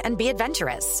routine and be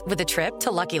adventurous with a trip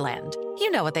to Lucky Land.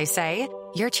 You know what they say.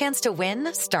 Your chance to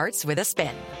win starts with a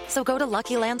spin. So go to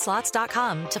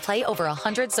LuckyLandSlots.com to play over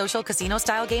 100 social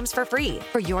casino-style games for free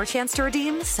for your chance to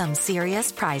redeem some serious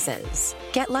prizes.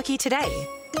 Get lucky today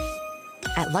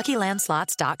at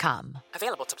LuckyLandSlots.com.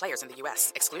 Available to players in the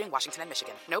U.S., excluding Washington and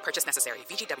Michigan. No purchase necessary.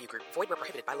 VGW Group. Void where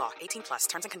prohibited by law. 18+.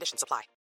 Terms and conditions apply.